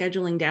start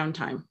scheduling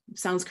downtime.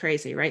 Sounds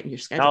crazy, right? You're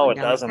scheduling. No, it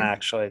doesn't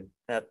actually.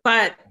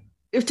 But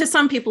if to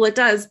some people it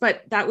does,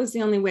 but that was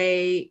the only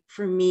way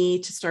for me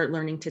to start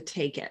learning to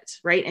take it,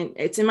 right? And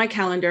it's in my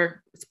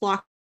calendar, it's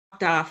blocked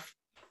off,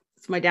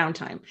 it's my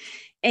downtime.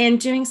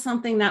 And doing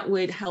something that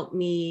would help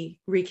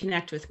me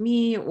reconnect with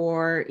me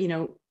or,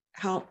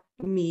 help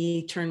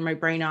me turn my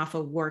brain off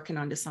of work and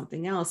onto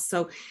something else.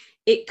 So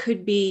it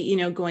could be,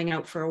 going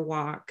out for a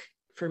walk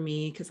for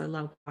me, because I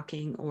love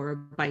walking, or a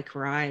bike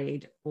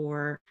ride,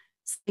 or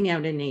sitting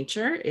out in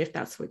nature, if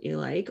that's what you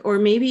like. Or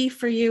maybe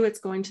for you, it's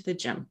going to the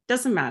gym.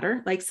 Doesn't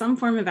matter. Like some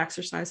form of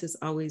exercise is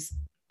always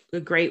a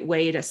great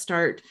way to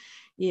start,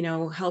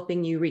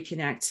 helping you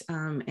reconnect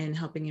and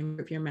helping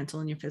improve your mental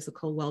and your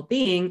physical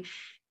well-being.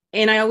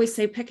 And I always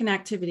say, pick an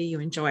activity you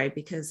enjoy,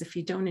 because if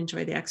you don't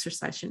enjoy the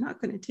exercise, you're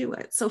not going to do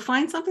it. So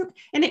find something,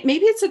 and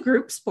maybe it's a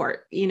group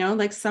sport,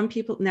 like some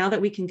people, now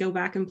that we can go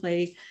back and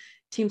play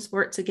team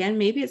sports again,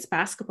 maybe it's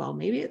basketball,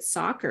 maybe it's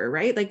soccer,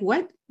 right? Like,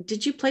 what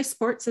did you play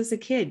sports as a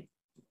kid?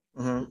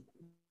 Yeah.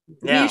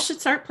 You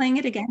should start playing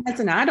it again as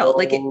an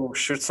adult.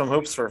 Shoot some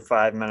hoops for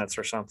 5 minutes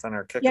or something,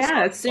 or kick.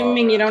 Yeah,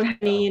 assuming you don't have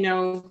any,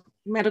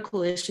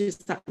 medical issues,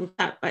 stuff like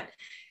that. But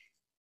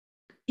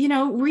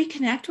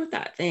reconnect with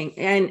that thing.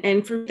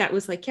 And for me, that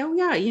was like, oh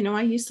yeah,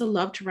 I used to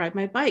love to ride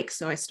my bike.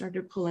 So I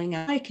started pulling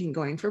a bike and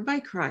going for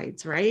bike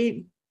rides,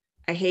 right?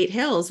 I hate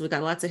hills. We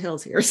got lots of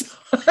hills here. So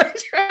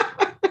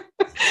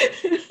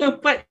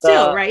but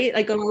still, right?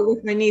 I go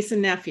with my niece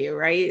and nephew,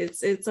 right?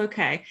 It's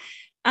okay.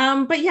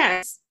 But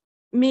yes,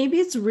 maybe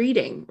it's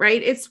reading,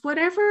 right? It's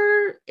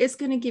whatever is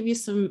going to give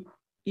you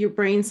your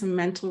brain some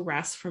mental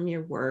rest from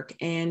your work,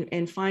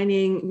 and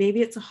finding,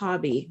 maybe it's a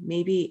hobby,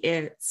 maybe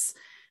it's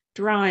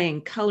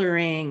drawing,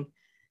 coloring,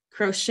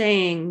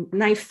 crocheting,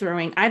 knife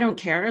throwing. I don't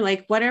care.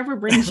 Like whatever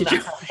brings you joy.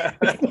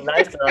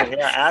 Knife throwing,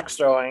 yeah, axe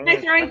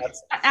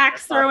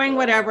throwing,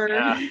 whatever.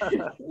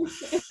 Yeah.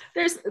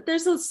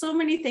 There's so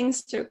many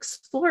things to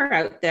explore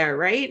out there,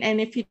 right?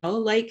 And if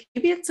like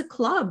maybe it's a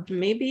club,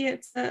 maybe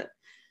it's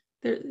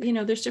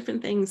there's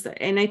different things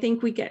and I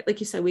think we get,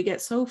 like you said, we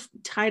get so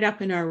tied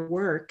up in our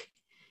work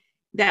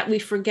that we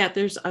forget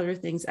there's other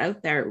things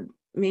out there.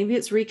 Maybe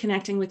it's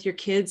reconnecting with your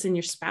kids and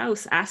your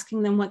spouse,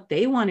 asking them what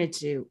they want to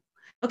do.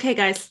 Okay,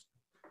 guys,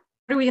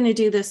 what are we going to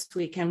do this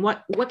weekend?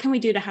 What can we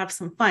do to have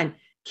some fun?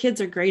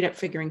 kids are great at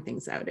figuring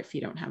things out if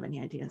you don't have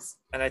any ideas.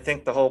 And I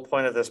think the whole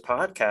point of this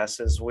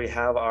podcast is we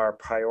have our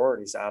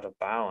priorities out of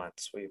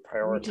balance. We We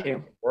prioritize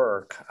do.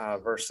 work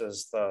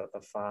versus the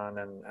fun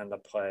and the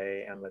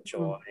play and the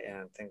joy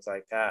and things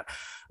like that.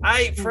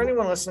 For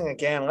anyone listening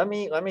again, let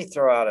me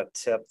throw out a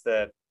tip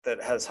that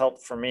has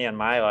helped for me in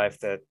my life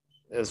that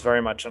is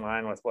very much in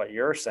line with what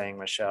you're saying,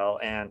 Michelle.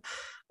 And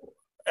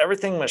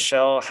everything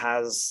Michelle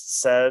has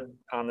said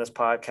on this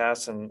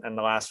podcast and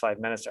the last 5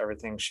 minutes,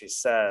 everything she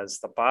says,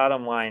 the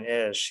bottom line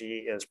is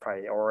she is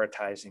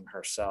prioritizing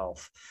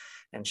herself,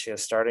 and she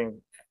is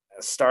starting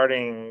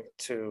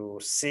to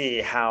see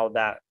how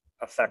that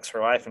affects her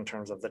life in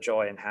terms of the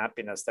joy and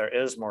happiness.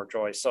 There is more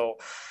joy. So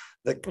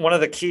one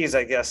of the keys,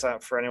 I guess,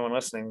 for anyone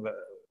listening,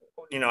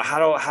 how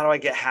do I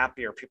get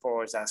happier? People are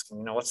always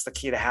asking, what's the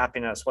key to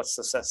happiness? What's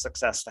the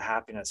success to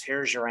happiness?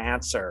 Here's your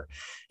answer.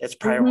 It's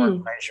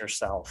prioritize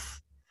yourself.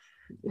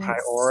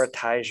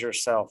 Prioritize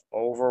yourself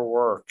over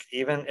work.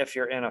 Even if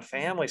you're in a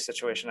family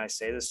situation, I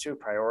say this too,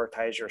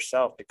 prioritize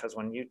yourself, because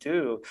when you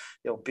do,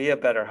 you'll be a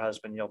better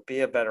husband, you'll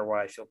be a better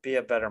wife, you'll be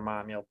a better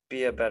mom, you'll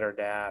be a better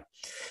dad.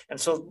 And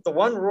so the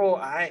one rule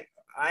I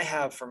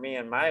have for me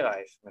in my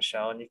life,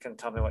 Michelle, and you can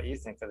tell me what you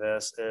think of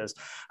this, is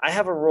I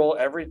have a rule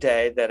every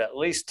day that at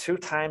least 2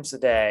 times a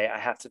day, I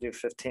have to do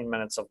 15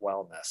 minutes of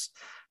wellness,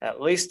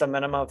 at least a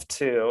minimum of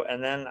 2,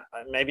 and then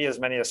maybe as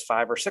many as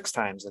 5 or 6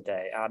 times a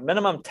day,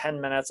 minimum 10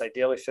 minutes,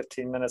 ideally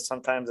 15 minutes.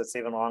 Sometimes it's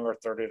even longer,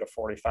 30 to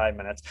 45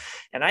 minutes.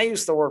 And I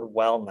use the word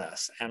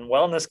wellness, and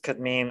wellness could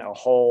mean a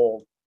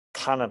whole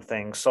ton of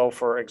things. So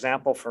for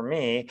example, for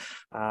me,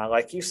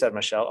 like you said,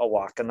 Michelle, a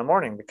walk in the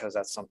morning, because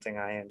that's something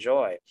I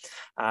enjoy.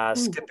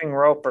 Skipping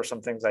rope are some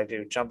things I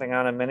do, jumping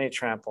on a mini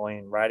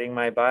trampoline, riding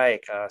my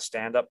bike,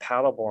 stand-up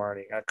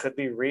paddleboarding. It could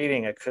be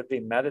reading, it could be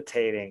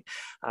meditating,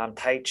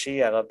 Tai Chi.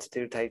 I love to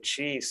do Tai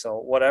Chi. So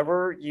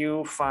whatever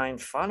you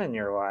find fun in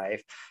your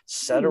life,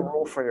 set a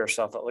rule for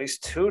yourself at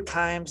least 2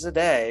 times a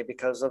day,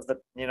 because of the,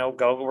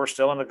 we're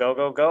still in the go,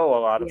 go, go. A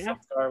lot of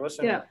folks that are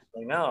listening,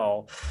 they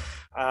know.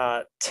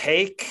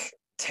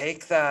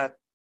 Take that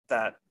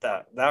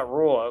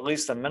rule, at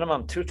least a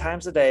minimum 2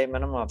 times a day,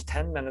 minimum of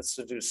 10 minutes,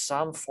 to do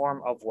some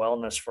form of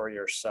wellness for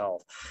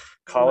yourself.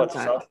 Call it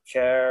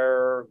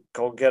self-care.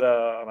 Go get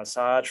a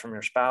massage from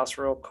your spouse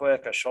real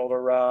quick, a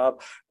shoulder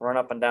rub, run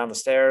up and down the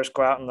stairs,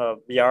 go out in the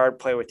yard,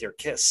 play with your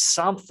kids,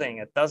 something.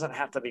 It doesn't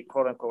have to be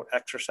quote unquote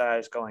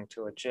exercise, going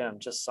to a gym,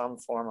 just some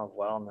form of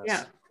wellness.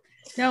 Yeah.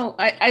 No,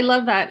 I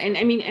love that. And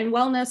I mean, and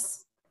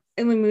wellness,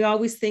 and when we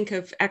always think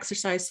of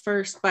exercise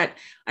first, but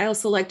I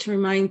also like to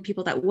remind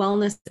people that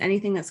wellness,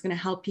 anything that's going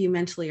to help you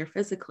mentally or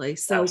physically.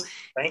 So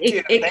thank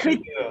you.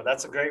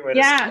 That's a great way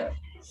to say it.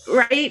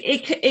 Right.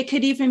 It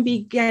could even be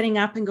getting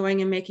up and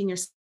going and making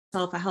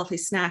yourself a healthy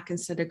snack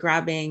instead of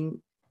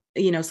grabbing,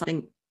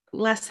 something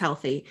less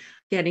healthy,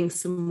 getting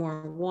some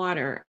more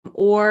water,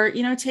 or,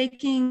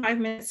 taking 5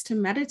 minutes to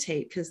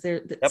meditate, because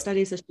the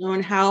studies have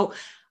shown how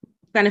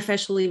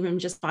beneficial even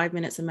just 5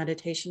 minutes of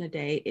meditation a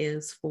day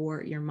is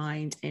for your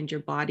mind and your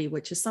body,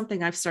 which is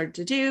something I've started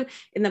to do.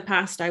 In the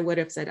past, I would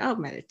have said, oh,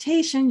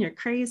 meditation, you're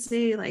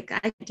crazy. Like,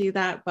 I do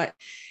that. But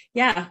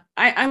yeah,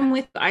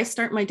 I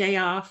start my day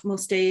off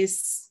most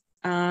days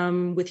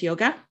with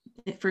yoga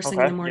first thing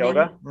in the morning.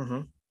 Yoga.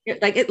 Mm-hmm.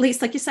 Like, at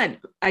least, like you said,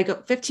 I go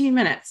 15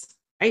 minutes.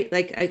 Right?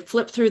 Like, I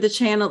flip through the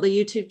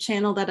YouTube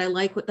channel that I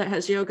like, that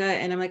has yoga.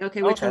 And I'm like,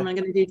 okay, which one am I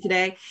going to do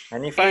today?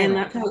 And you find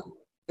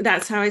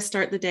that's how I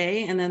start the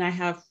day. And then I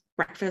have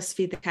breakfast,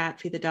 feed the cat,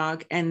 feed the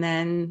dog, and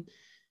then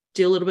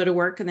do a little bit of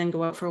work, and then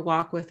go out for a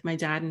walk with my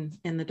dad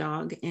and the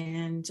dog,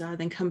 and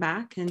then come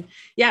back. And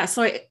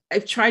so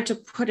I've tried to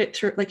put it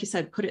through, like you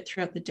said, put it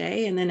throughout the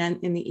day. And then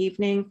in the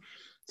evening,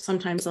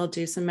 sometimes I'll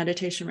do some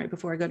meditation right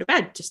before I go to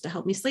bed, just to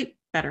help me sleep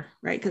better,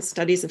 right? Because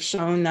studies have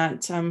shown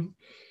that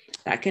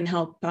that can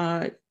help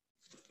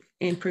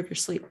improve your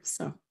sleep.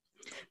 So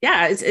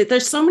yeah,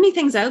 there's so many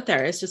things out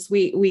there. It's just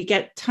we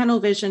get tunnel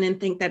vision and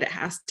think that it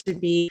has to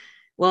be,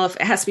 well, if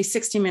it has to be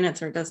 60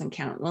 minutes or it doesn't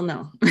count. Well,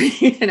 no,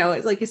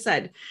 it's like you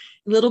said,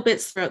 little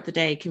bits throughout the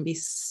day can be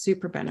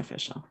super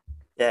beneficial.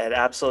 Yeah, it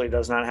absolutely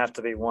does not have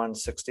to be one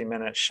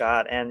 60-minute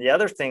shot. And the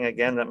other thing,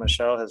 again, that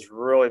Michelle has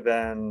really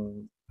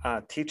been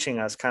teaching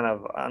us, kind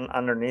of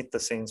underneath the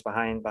scenes,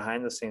 behind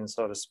the scenes,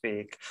 so to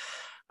speak,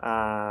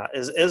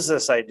 is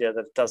this idea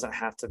that it doesn't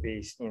have to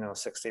be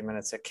 60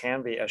 minutes. It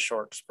can be a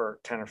short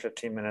spurt, 10 or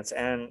 15 minutes.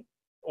 And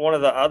one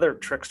of the other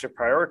tricks to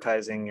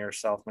prioritizing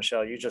yourself,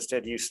 Michelle, you just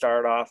did, you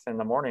start off in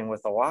the morning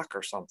with a walk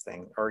or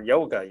something, or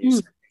yoga. You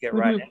said, get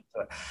right into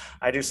it.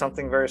 I do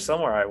something very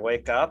similar. I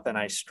wake up and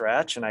I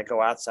stretch and I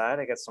go outside,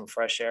 I get some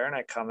fresh air, and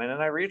I come in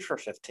and I read for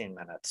 15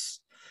 minutes.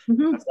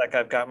 It's like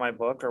I've got my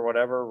book or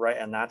whatever, right?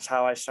 And that's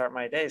how I start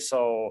my day.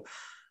 So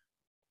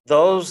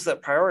those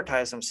that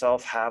prioritize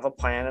themselves have a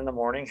plan in the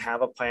morning,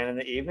 have a plan in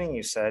the evening.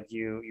 You said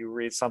you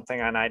read something,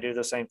 and I do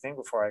the same thing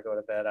before I go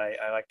to bed.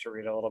 I like to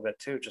read a little bit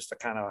too, just to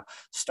kind of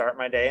start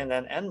my day and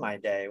then end my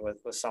day with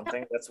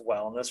something that's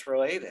wellness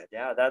related.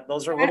 Yeah,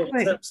 those are little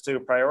tips to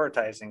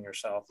prioritizing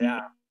yourself.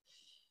 Yeah.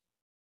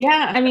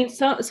 Yeah, I mean,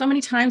 so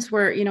many times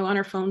we're, on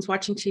our phones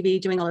watching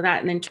TV, doing all of that,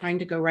 and then trying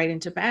to go right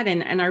into bed.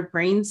 And our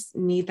brains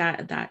need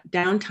that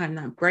downtime,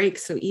 that break.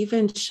 So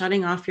even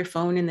shutting off your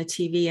phone and the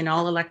TV and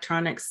all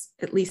electronics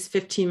at least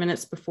 15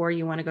 minutes before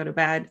you want to go to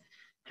bed,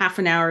 half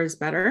an hour is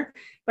better,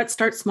 but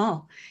start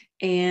small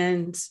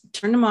and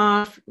turn them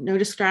off, no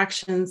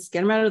distractions,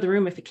 get them out of the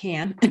room if you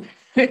can.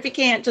 If you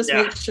can't, just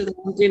Yeah. make sure that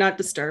you do not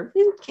disturb.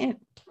 You can't.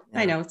 Yeah.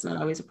 I know it's not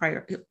always a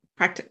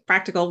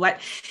practical, but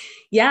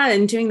yeah,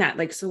 and doing that,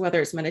 like, so whether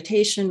it's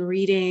meditation,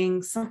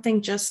 reading,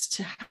 something just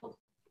to help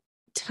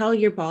tell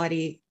your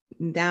body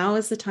now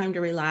is the time to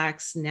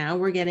relax. Now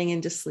we're getting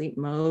into sleep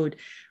mode,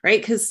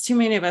 right? Because too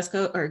many of us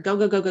go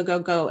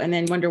and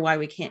then wonder why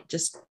we can't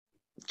just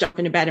jump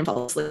into bed and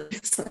fall asleep.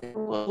 It's like,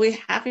 well, we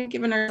haven't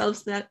given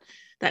ourselves that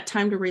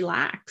time to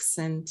relax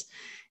and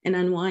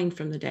unwind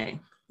from the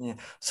day. Yeah.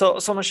 So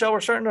Michelle, we're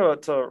starting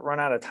to run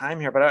out of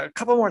time here, but a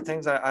couple more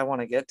things I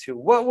want to get to.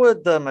 What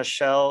would the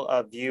Michelle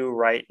of you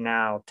right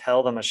now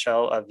tell the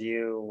Michelle of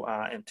you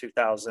in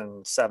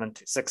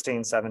 2017,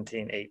 16,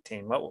 17,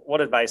 18?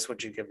 What advice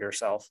would you give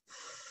yourself?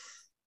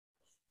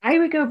 I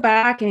would go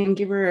back and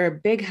give her a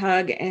big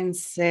hug and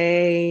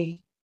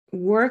say,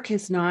 work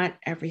is not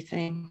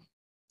everything.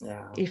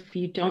 Yeah. If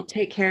you don't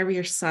take care of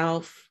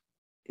yourself,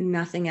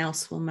 nothing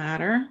else will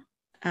matter.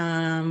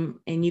 And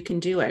you can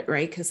do it,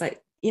 right? Because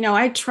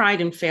I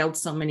tried and failed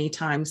so many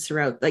times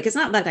throughout. Like, it's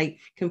not that I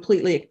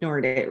completely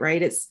ignored it,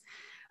 right?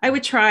 I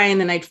would try and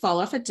then I'd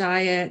fall off a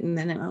diet and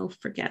then, oh,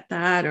 forget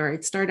that. Or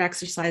I'd start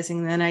exercising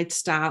and then I'd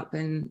stop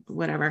and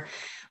whatever.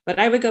 But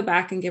I would go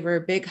back and give her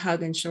a big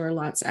hug and show her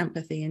lots of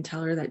empathy and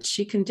tell her that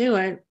she can do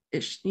it.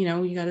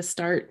 You got to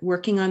start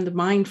working on the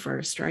mind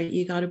first, right?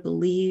 You got to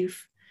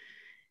believe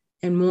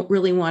and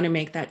really want to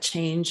make that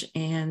change.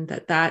 And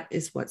that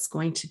is what's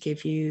going to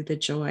give you the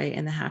joy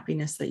and the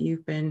happiness that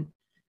you've been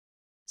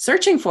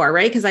searching for,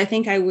 right? Because I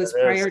think I was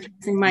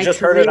prioritizing my you just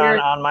career. heard it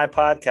on my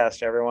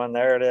podcast, everyone.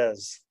 There it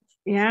is.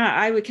 Yeah,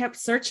 I would kept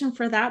searching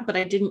for that, but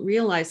I didn't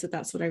realize that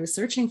that's what I was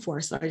searching for.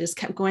 So I just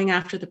kept going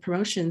after the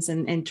promotions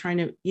and trying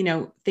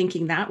to,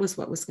 thinking that was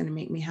what was going to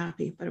make me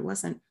happy, but it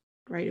wasn't,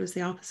 right? It was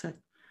the opposite.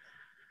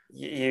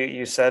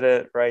 You said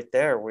it right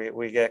there.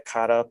 We get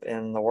caught up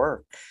in the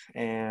work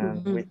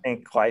and we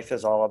think life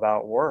is all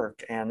about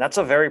work. And that's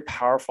a very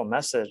powerful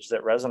message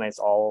that resonates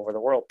all over the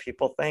world.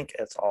 People think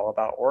it's all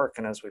about work.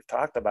 And as we've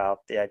talked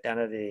about, the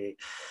identity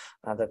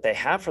that they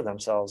have for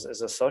themselves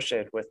is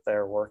associated with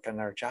their work and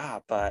their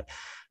job. But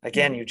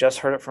again, you just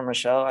heard it from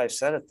Michelle. I've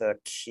said it, the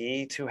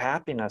key to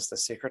happiness, the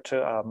secret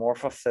to a more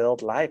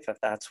fulfilled life, if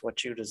that's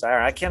what you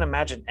desire. I can't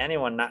imagine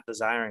anyone not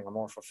desiring a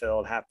more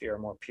fulfilled, happier,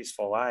 more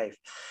peaceful life.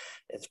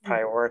 It's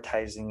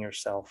prioritizing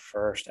yourself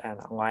first and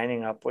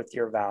lining up with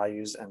your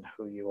values and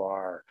who you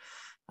are.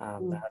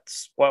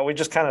 That's well, we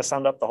just kind of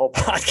summed up the whole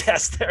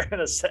podcast there in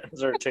a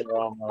sentence or two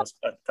almost,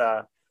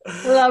 but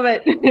love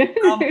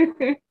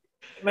it.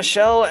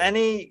 Michelle,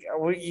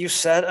 you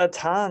said a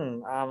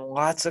ton,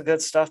 lots of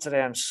good stuff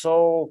today. I'm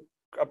so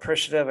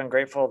appreciative and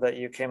grateful that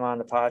you came on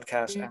the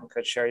podcast and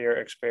could share your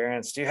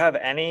experience. Do you have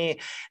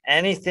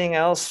anything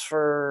else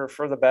for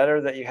the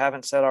better that you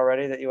haven't said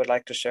already that you would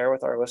like to share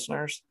with our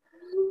listeners?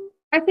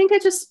 I think I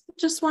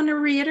just want to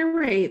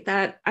reiterate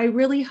that I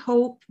really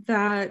hope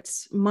that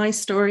my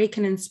story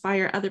can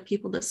inspire other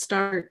people to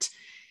start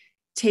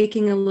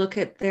taking a look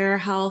at their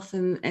health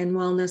and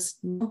wellness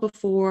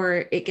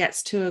before it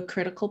gets to a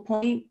critical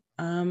point.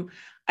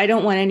 I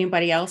don't want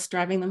anybody else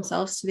driving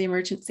themselves to the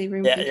emergency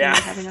room thinking they're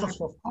having a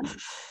heart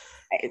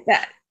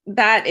attack.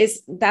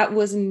 That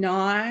was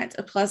not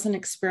a pleasant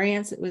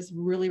experience. It was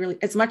really, really,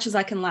 as much as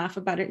I can laugh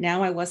about it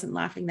now, I wasn't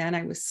laughing then.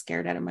 I was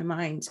scared out of my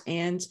mind.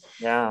 And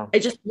I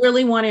just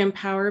really want to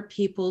empower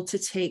people to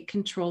take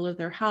control of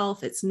their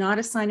health. It's not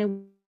a sign of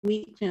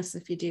weakness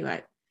if you do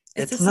it.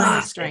 It's a sign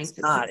of strength.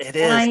 It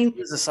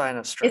is a sign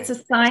of strength. It's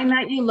a sign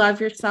that you love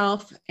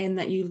yourself and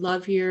that you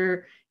love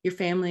your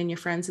family and your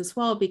friends as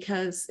well,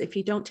 because if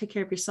you don't take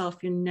care of yourself,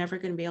 you're never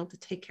going to be able to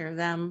take care of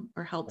them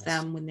or help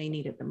them when they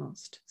need it the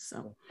most.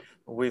 So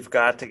we've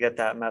got to get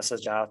that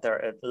message out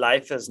there.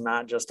 Life is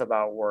not just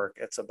about work.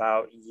 It's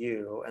about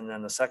you. And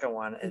then the second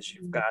one is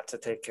you've got to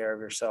take care of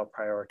yourself,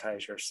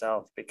 prioritize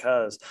yourself,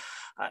 because,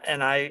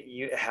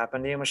 it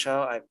happened to you,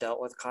 Michelle. I've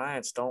dealt with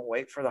clients. Don't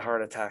wait for the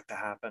heart attack to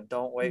happen.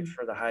 Don't wait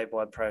for the high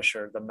blood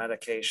pressure, the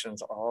medications,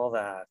 all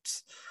that.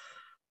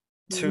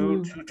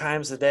 Two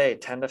times a day,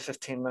 10 to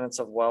 15 minutes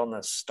of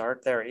wellness.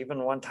 Start there,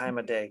 even one time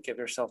a day. Give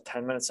yourself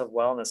 10 minutes of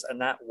wellness.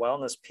 And that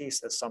wellness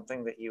piece is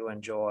something that you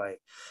enjoy.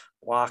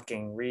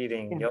 Walking,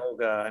 reading,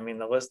 yoga. I mean,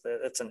 the list,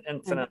 it's an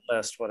infinite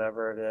list,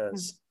 whatever it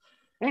is.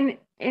 And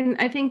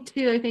I think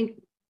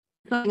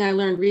something I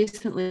learned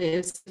recently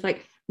is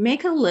like,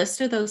 make a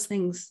list of those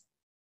things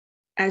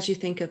as you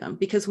think of them,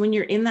 because when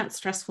you're in that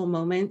stressful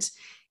moment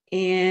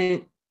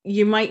and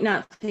you might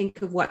not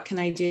think of what can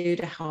I do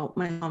to help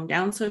my calm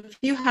down. So if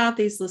you have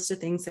these lists of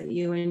things that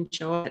you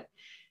enjoy,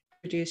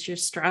 reduce your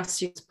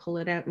stress, you just pull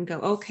it out and go,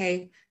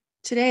 okay,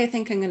 today I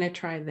think I'm going to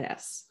try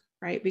this,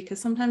 right? Because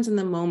sometimes in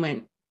the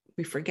moment,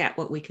 we forget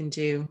what we can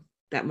do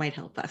that might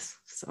help us.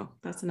 So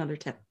that's another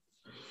tip.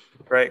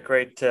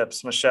 Great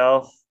tips.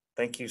 Michelle,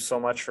 thank you so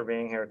much for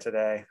being here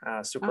today.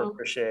 Super Oh,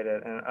 appreciate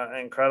it. And an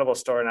incredible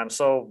story. And I'm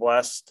so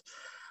blessed,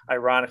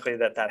 ironically,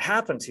 that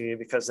happened to you,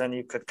 because then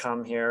you could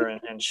come here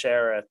and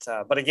share it.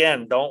 But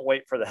again, don't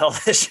wait for the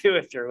health issue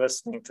if you're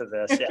listening to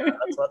this. Yeah,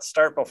 let's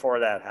start before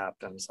that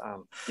happens.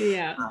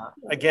 yeah.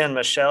 Again,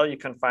 Michelle, you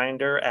can find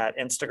her at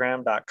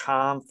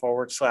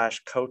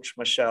Instagram.com/Coach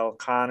Michelle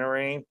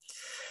Connery.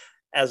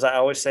 As I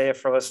always say,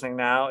 if you're listening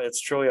now,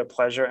 it's truly a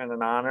pleasure and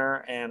an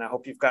honor. And I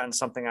hope you've gotten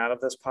something out of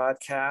this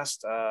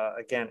podcast.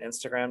 Again,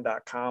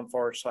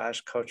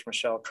 Instagram.com/Coach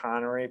Michelle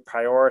Connery.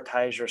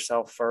 Prioritize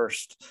yourself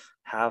first.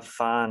 Have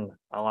fun.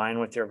 Align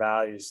with your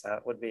values.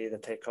 That would be the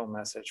take-home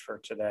message for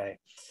today.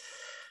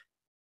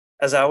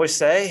 As I always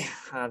say,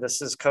 this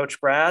is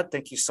Coach Brad.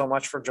 Thank you so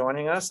much for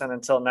joining us. And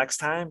until next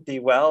time, be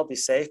well, be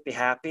safe, be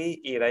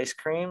happy, eat ice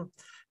cream.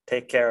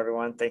 Take care,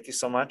 everyone. Thank you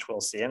so much. We'll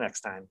see you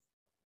next time.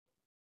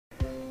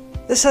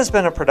 This has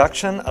been a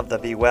production of the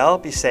Be Well,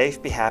 Be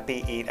Safe, Be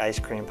Happy, Eat Ice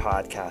Cream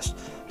podcast.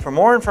 For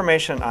more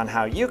information on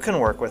how you can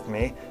work with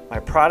me, my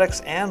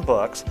products and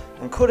books,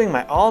 including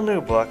my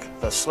all-new book,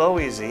 The Slow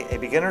Easy, a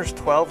beginner's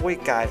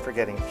 12-week guide for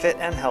getting fit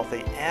and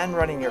healthy and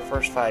running your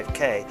first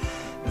 5K,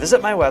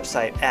 visit my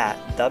website at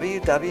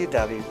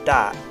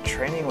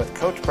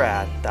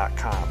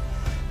www.trainingwithcoachbrad.com.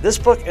 This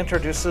book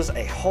introduces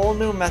a whole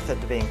new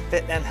method to being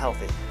fit and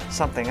healthy,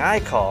 something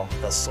I call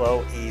the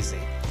Slow Easy.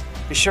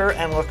 Be sure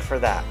and look for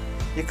that.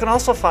 You can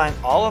also find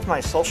all of my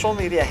social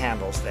media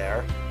handles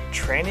there,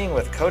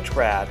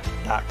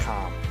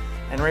 trainingwithcoachbrad.com.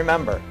 And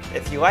remember,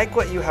 if you like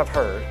what you have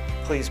heard,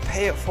 please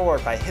pay it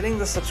forward by hitting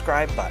the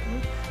subscribe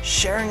button,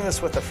 sharing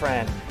this with a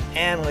friend,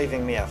 and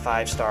leaving me a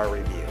 5-star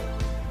review.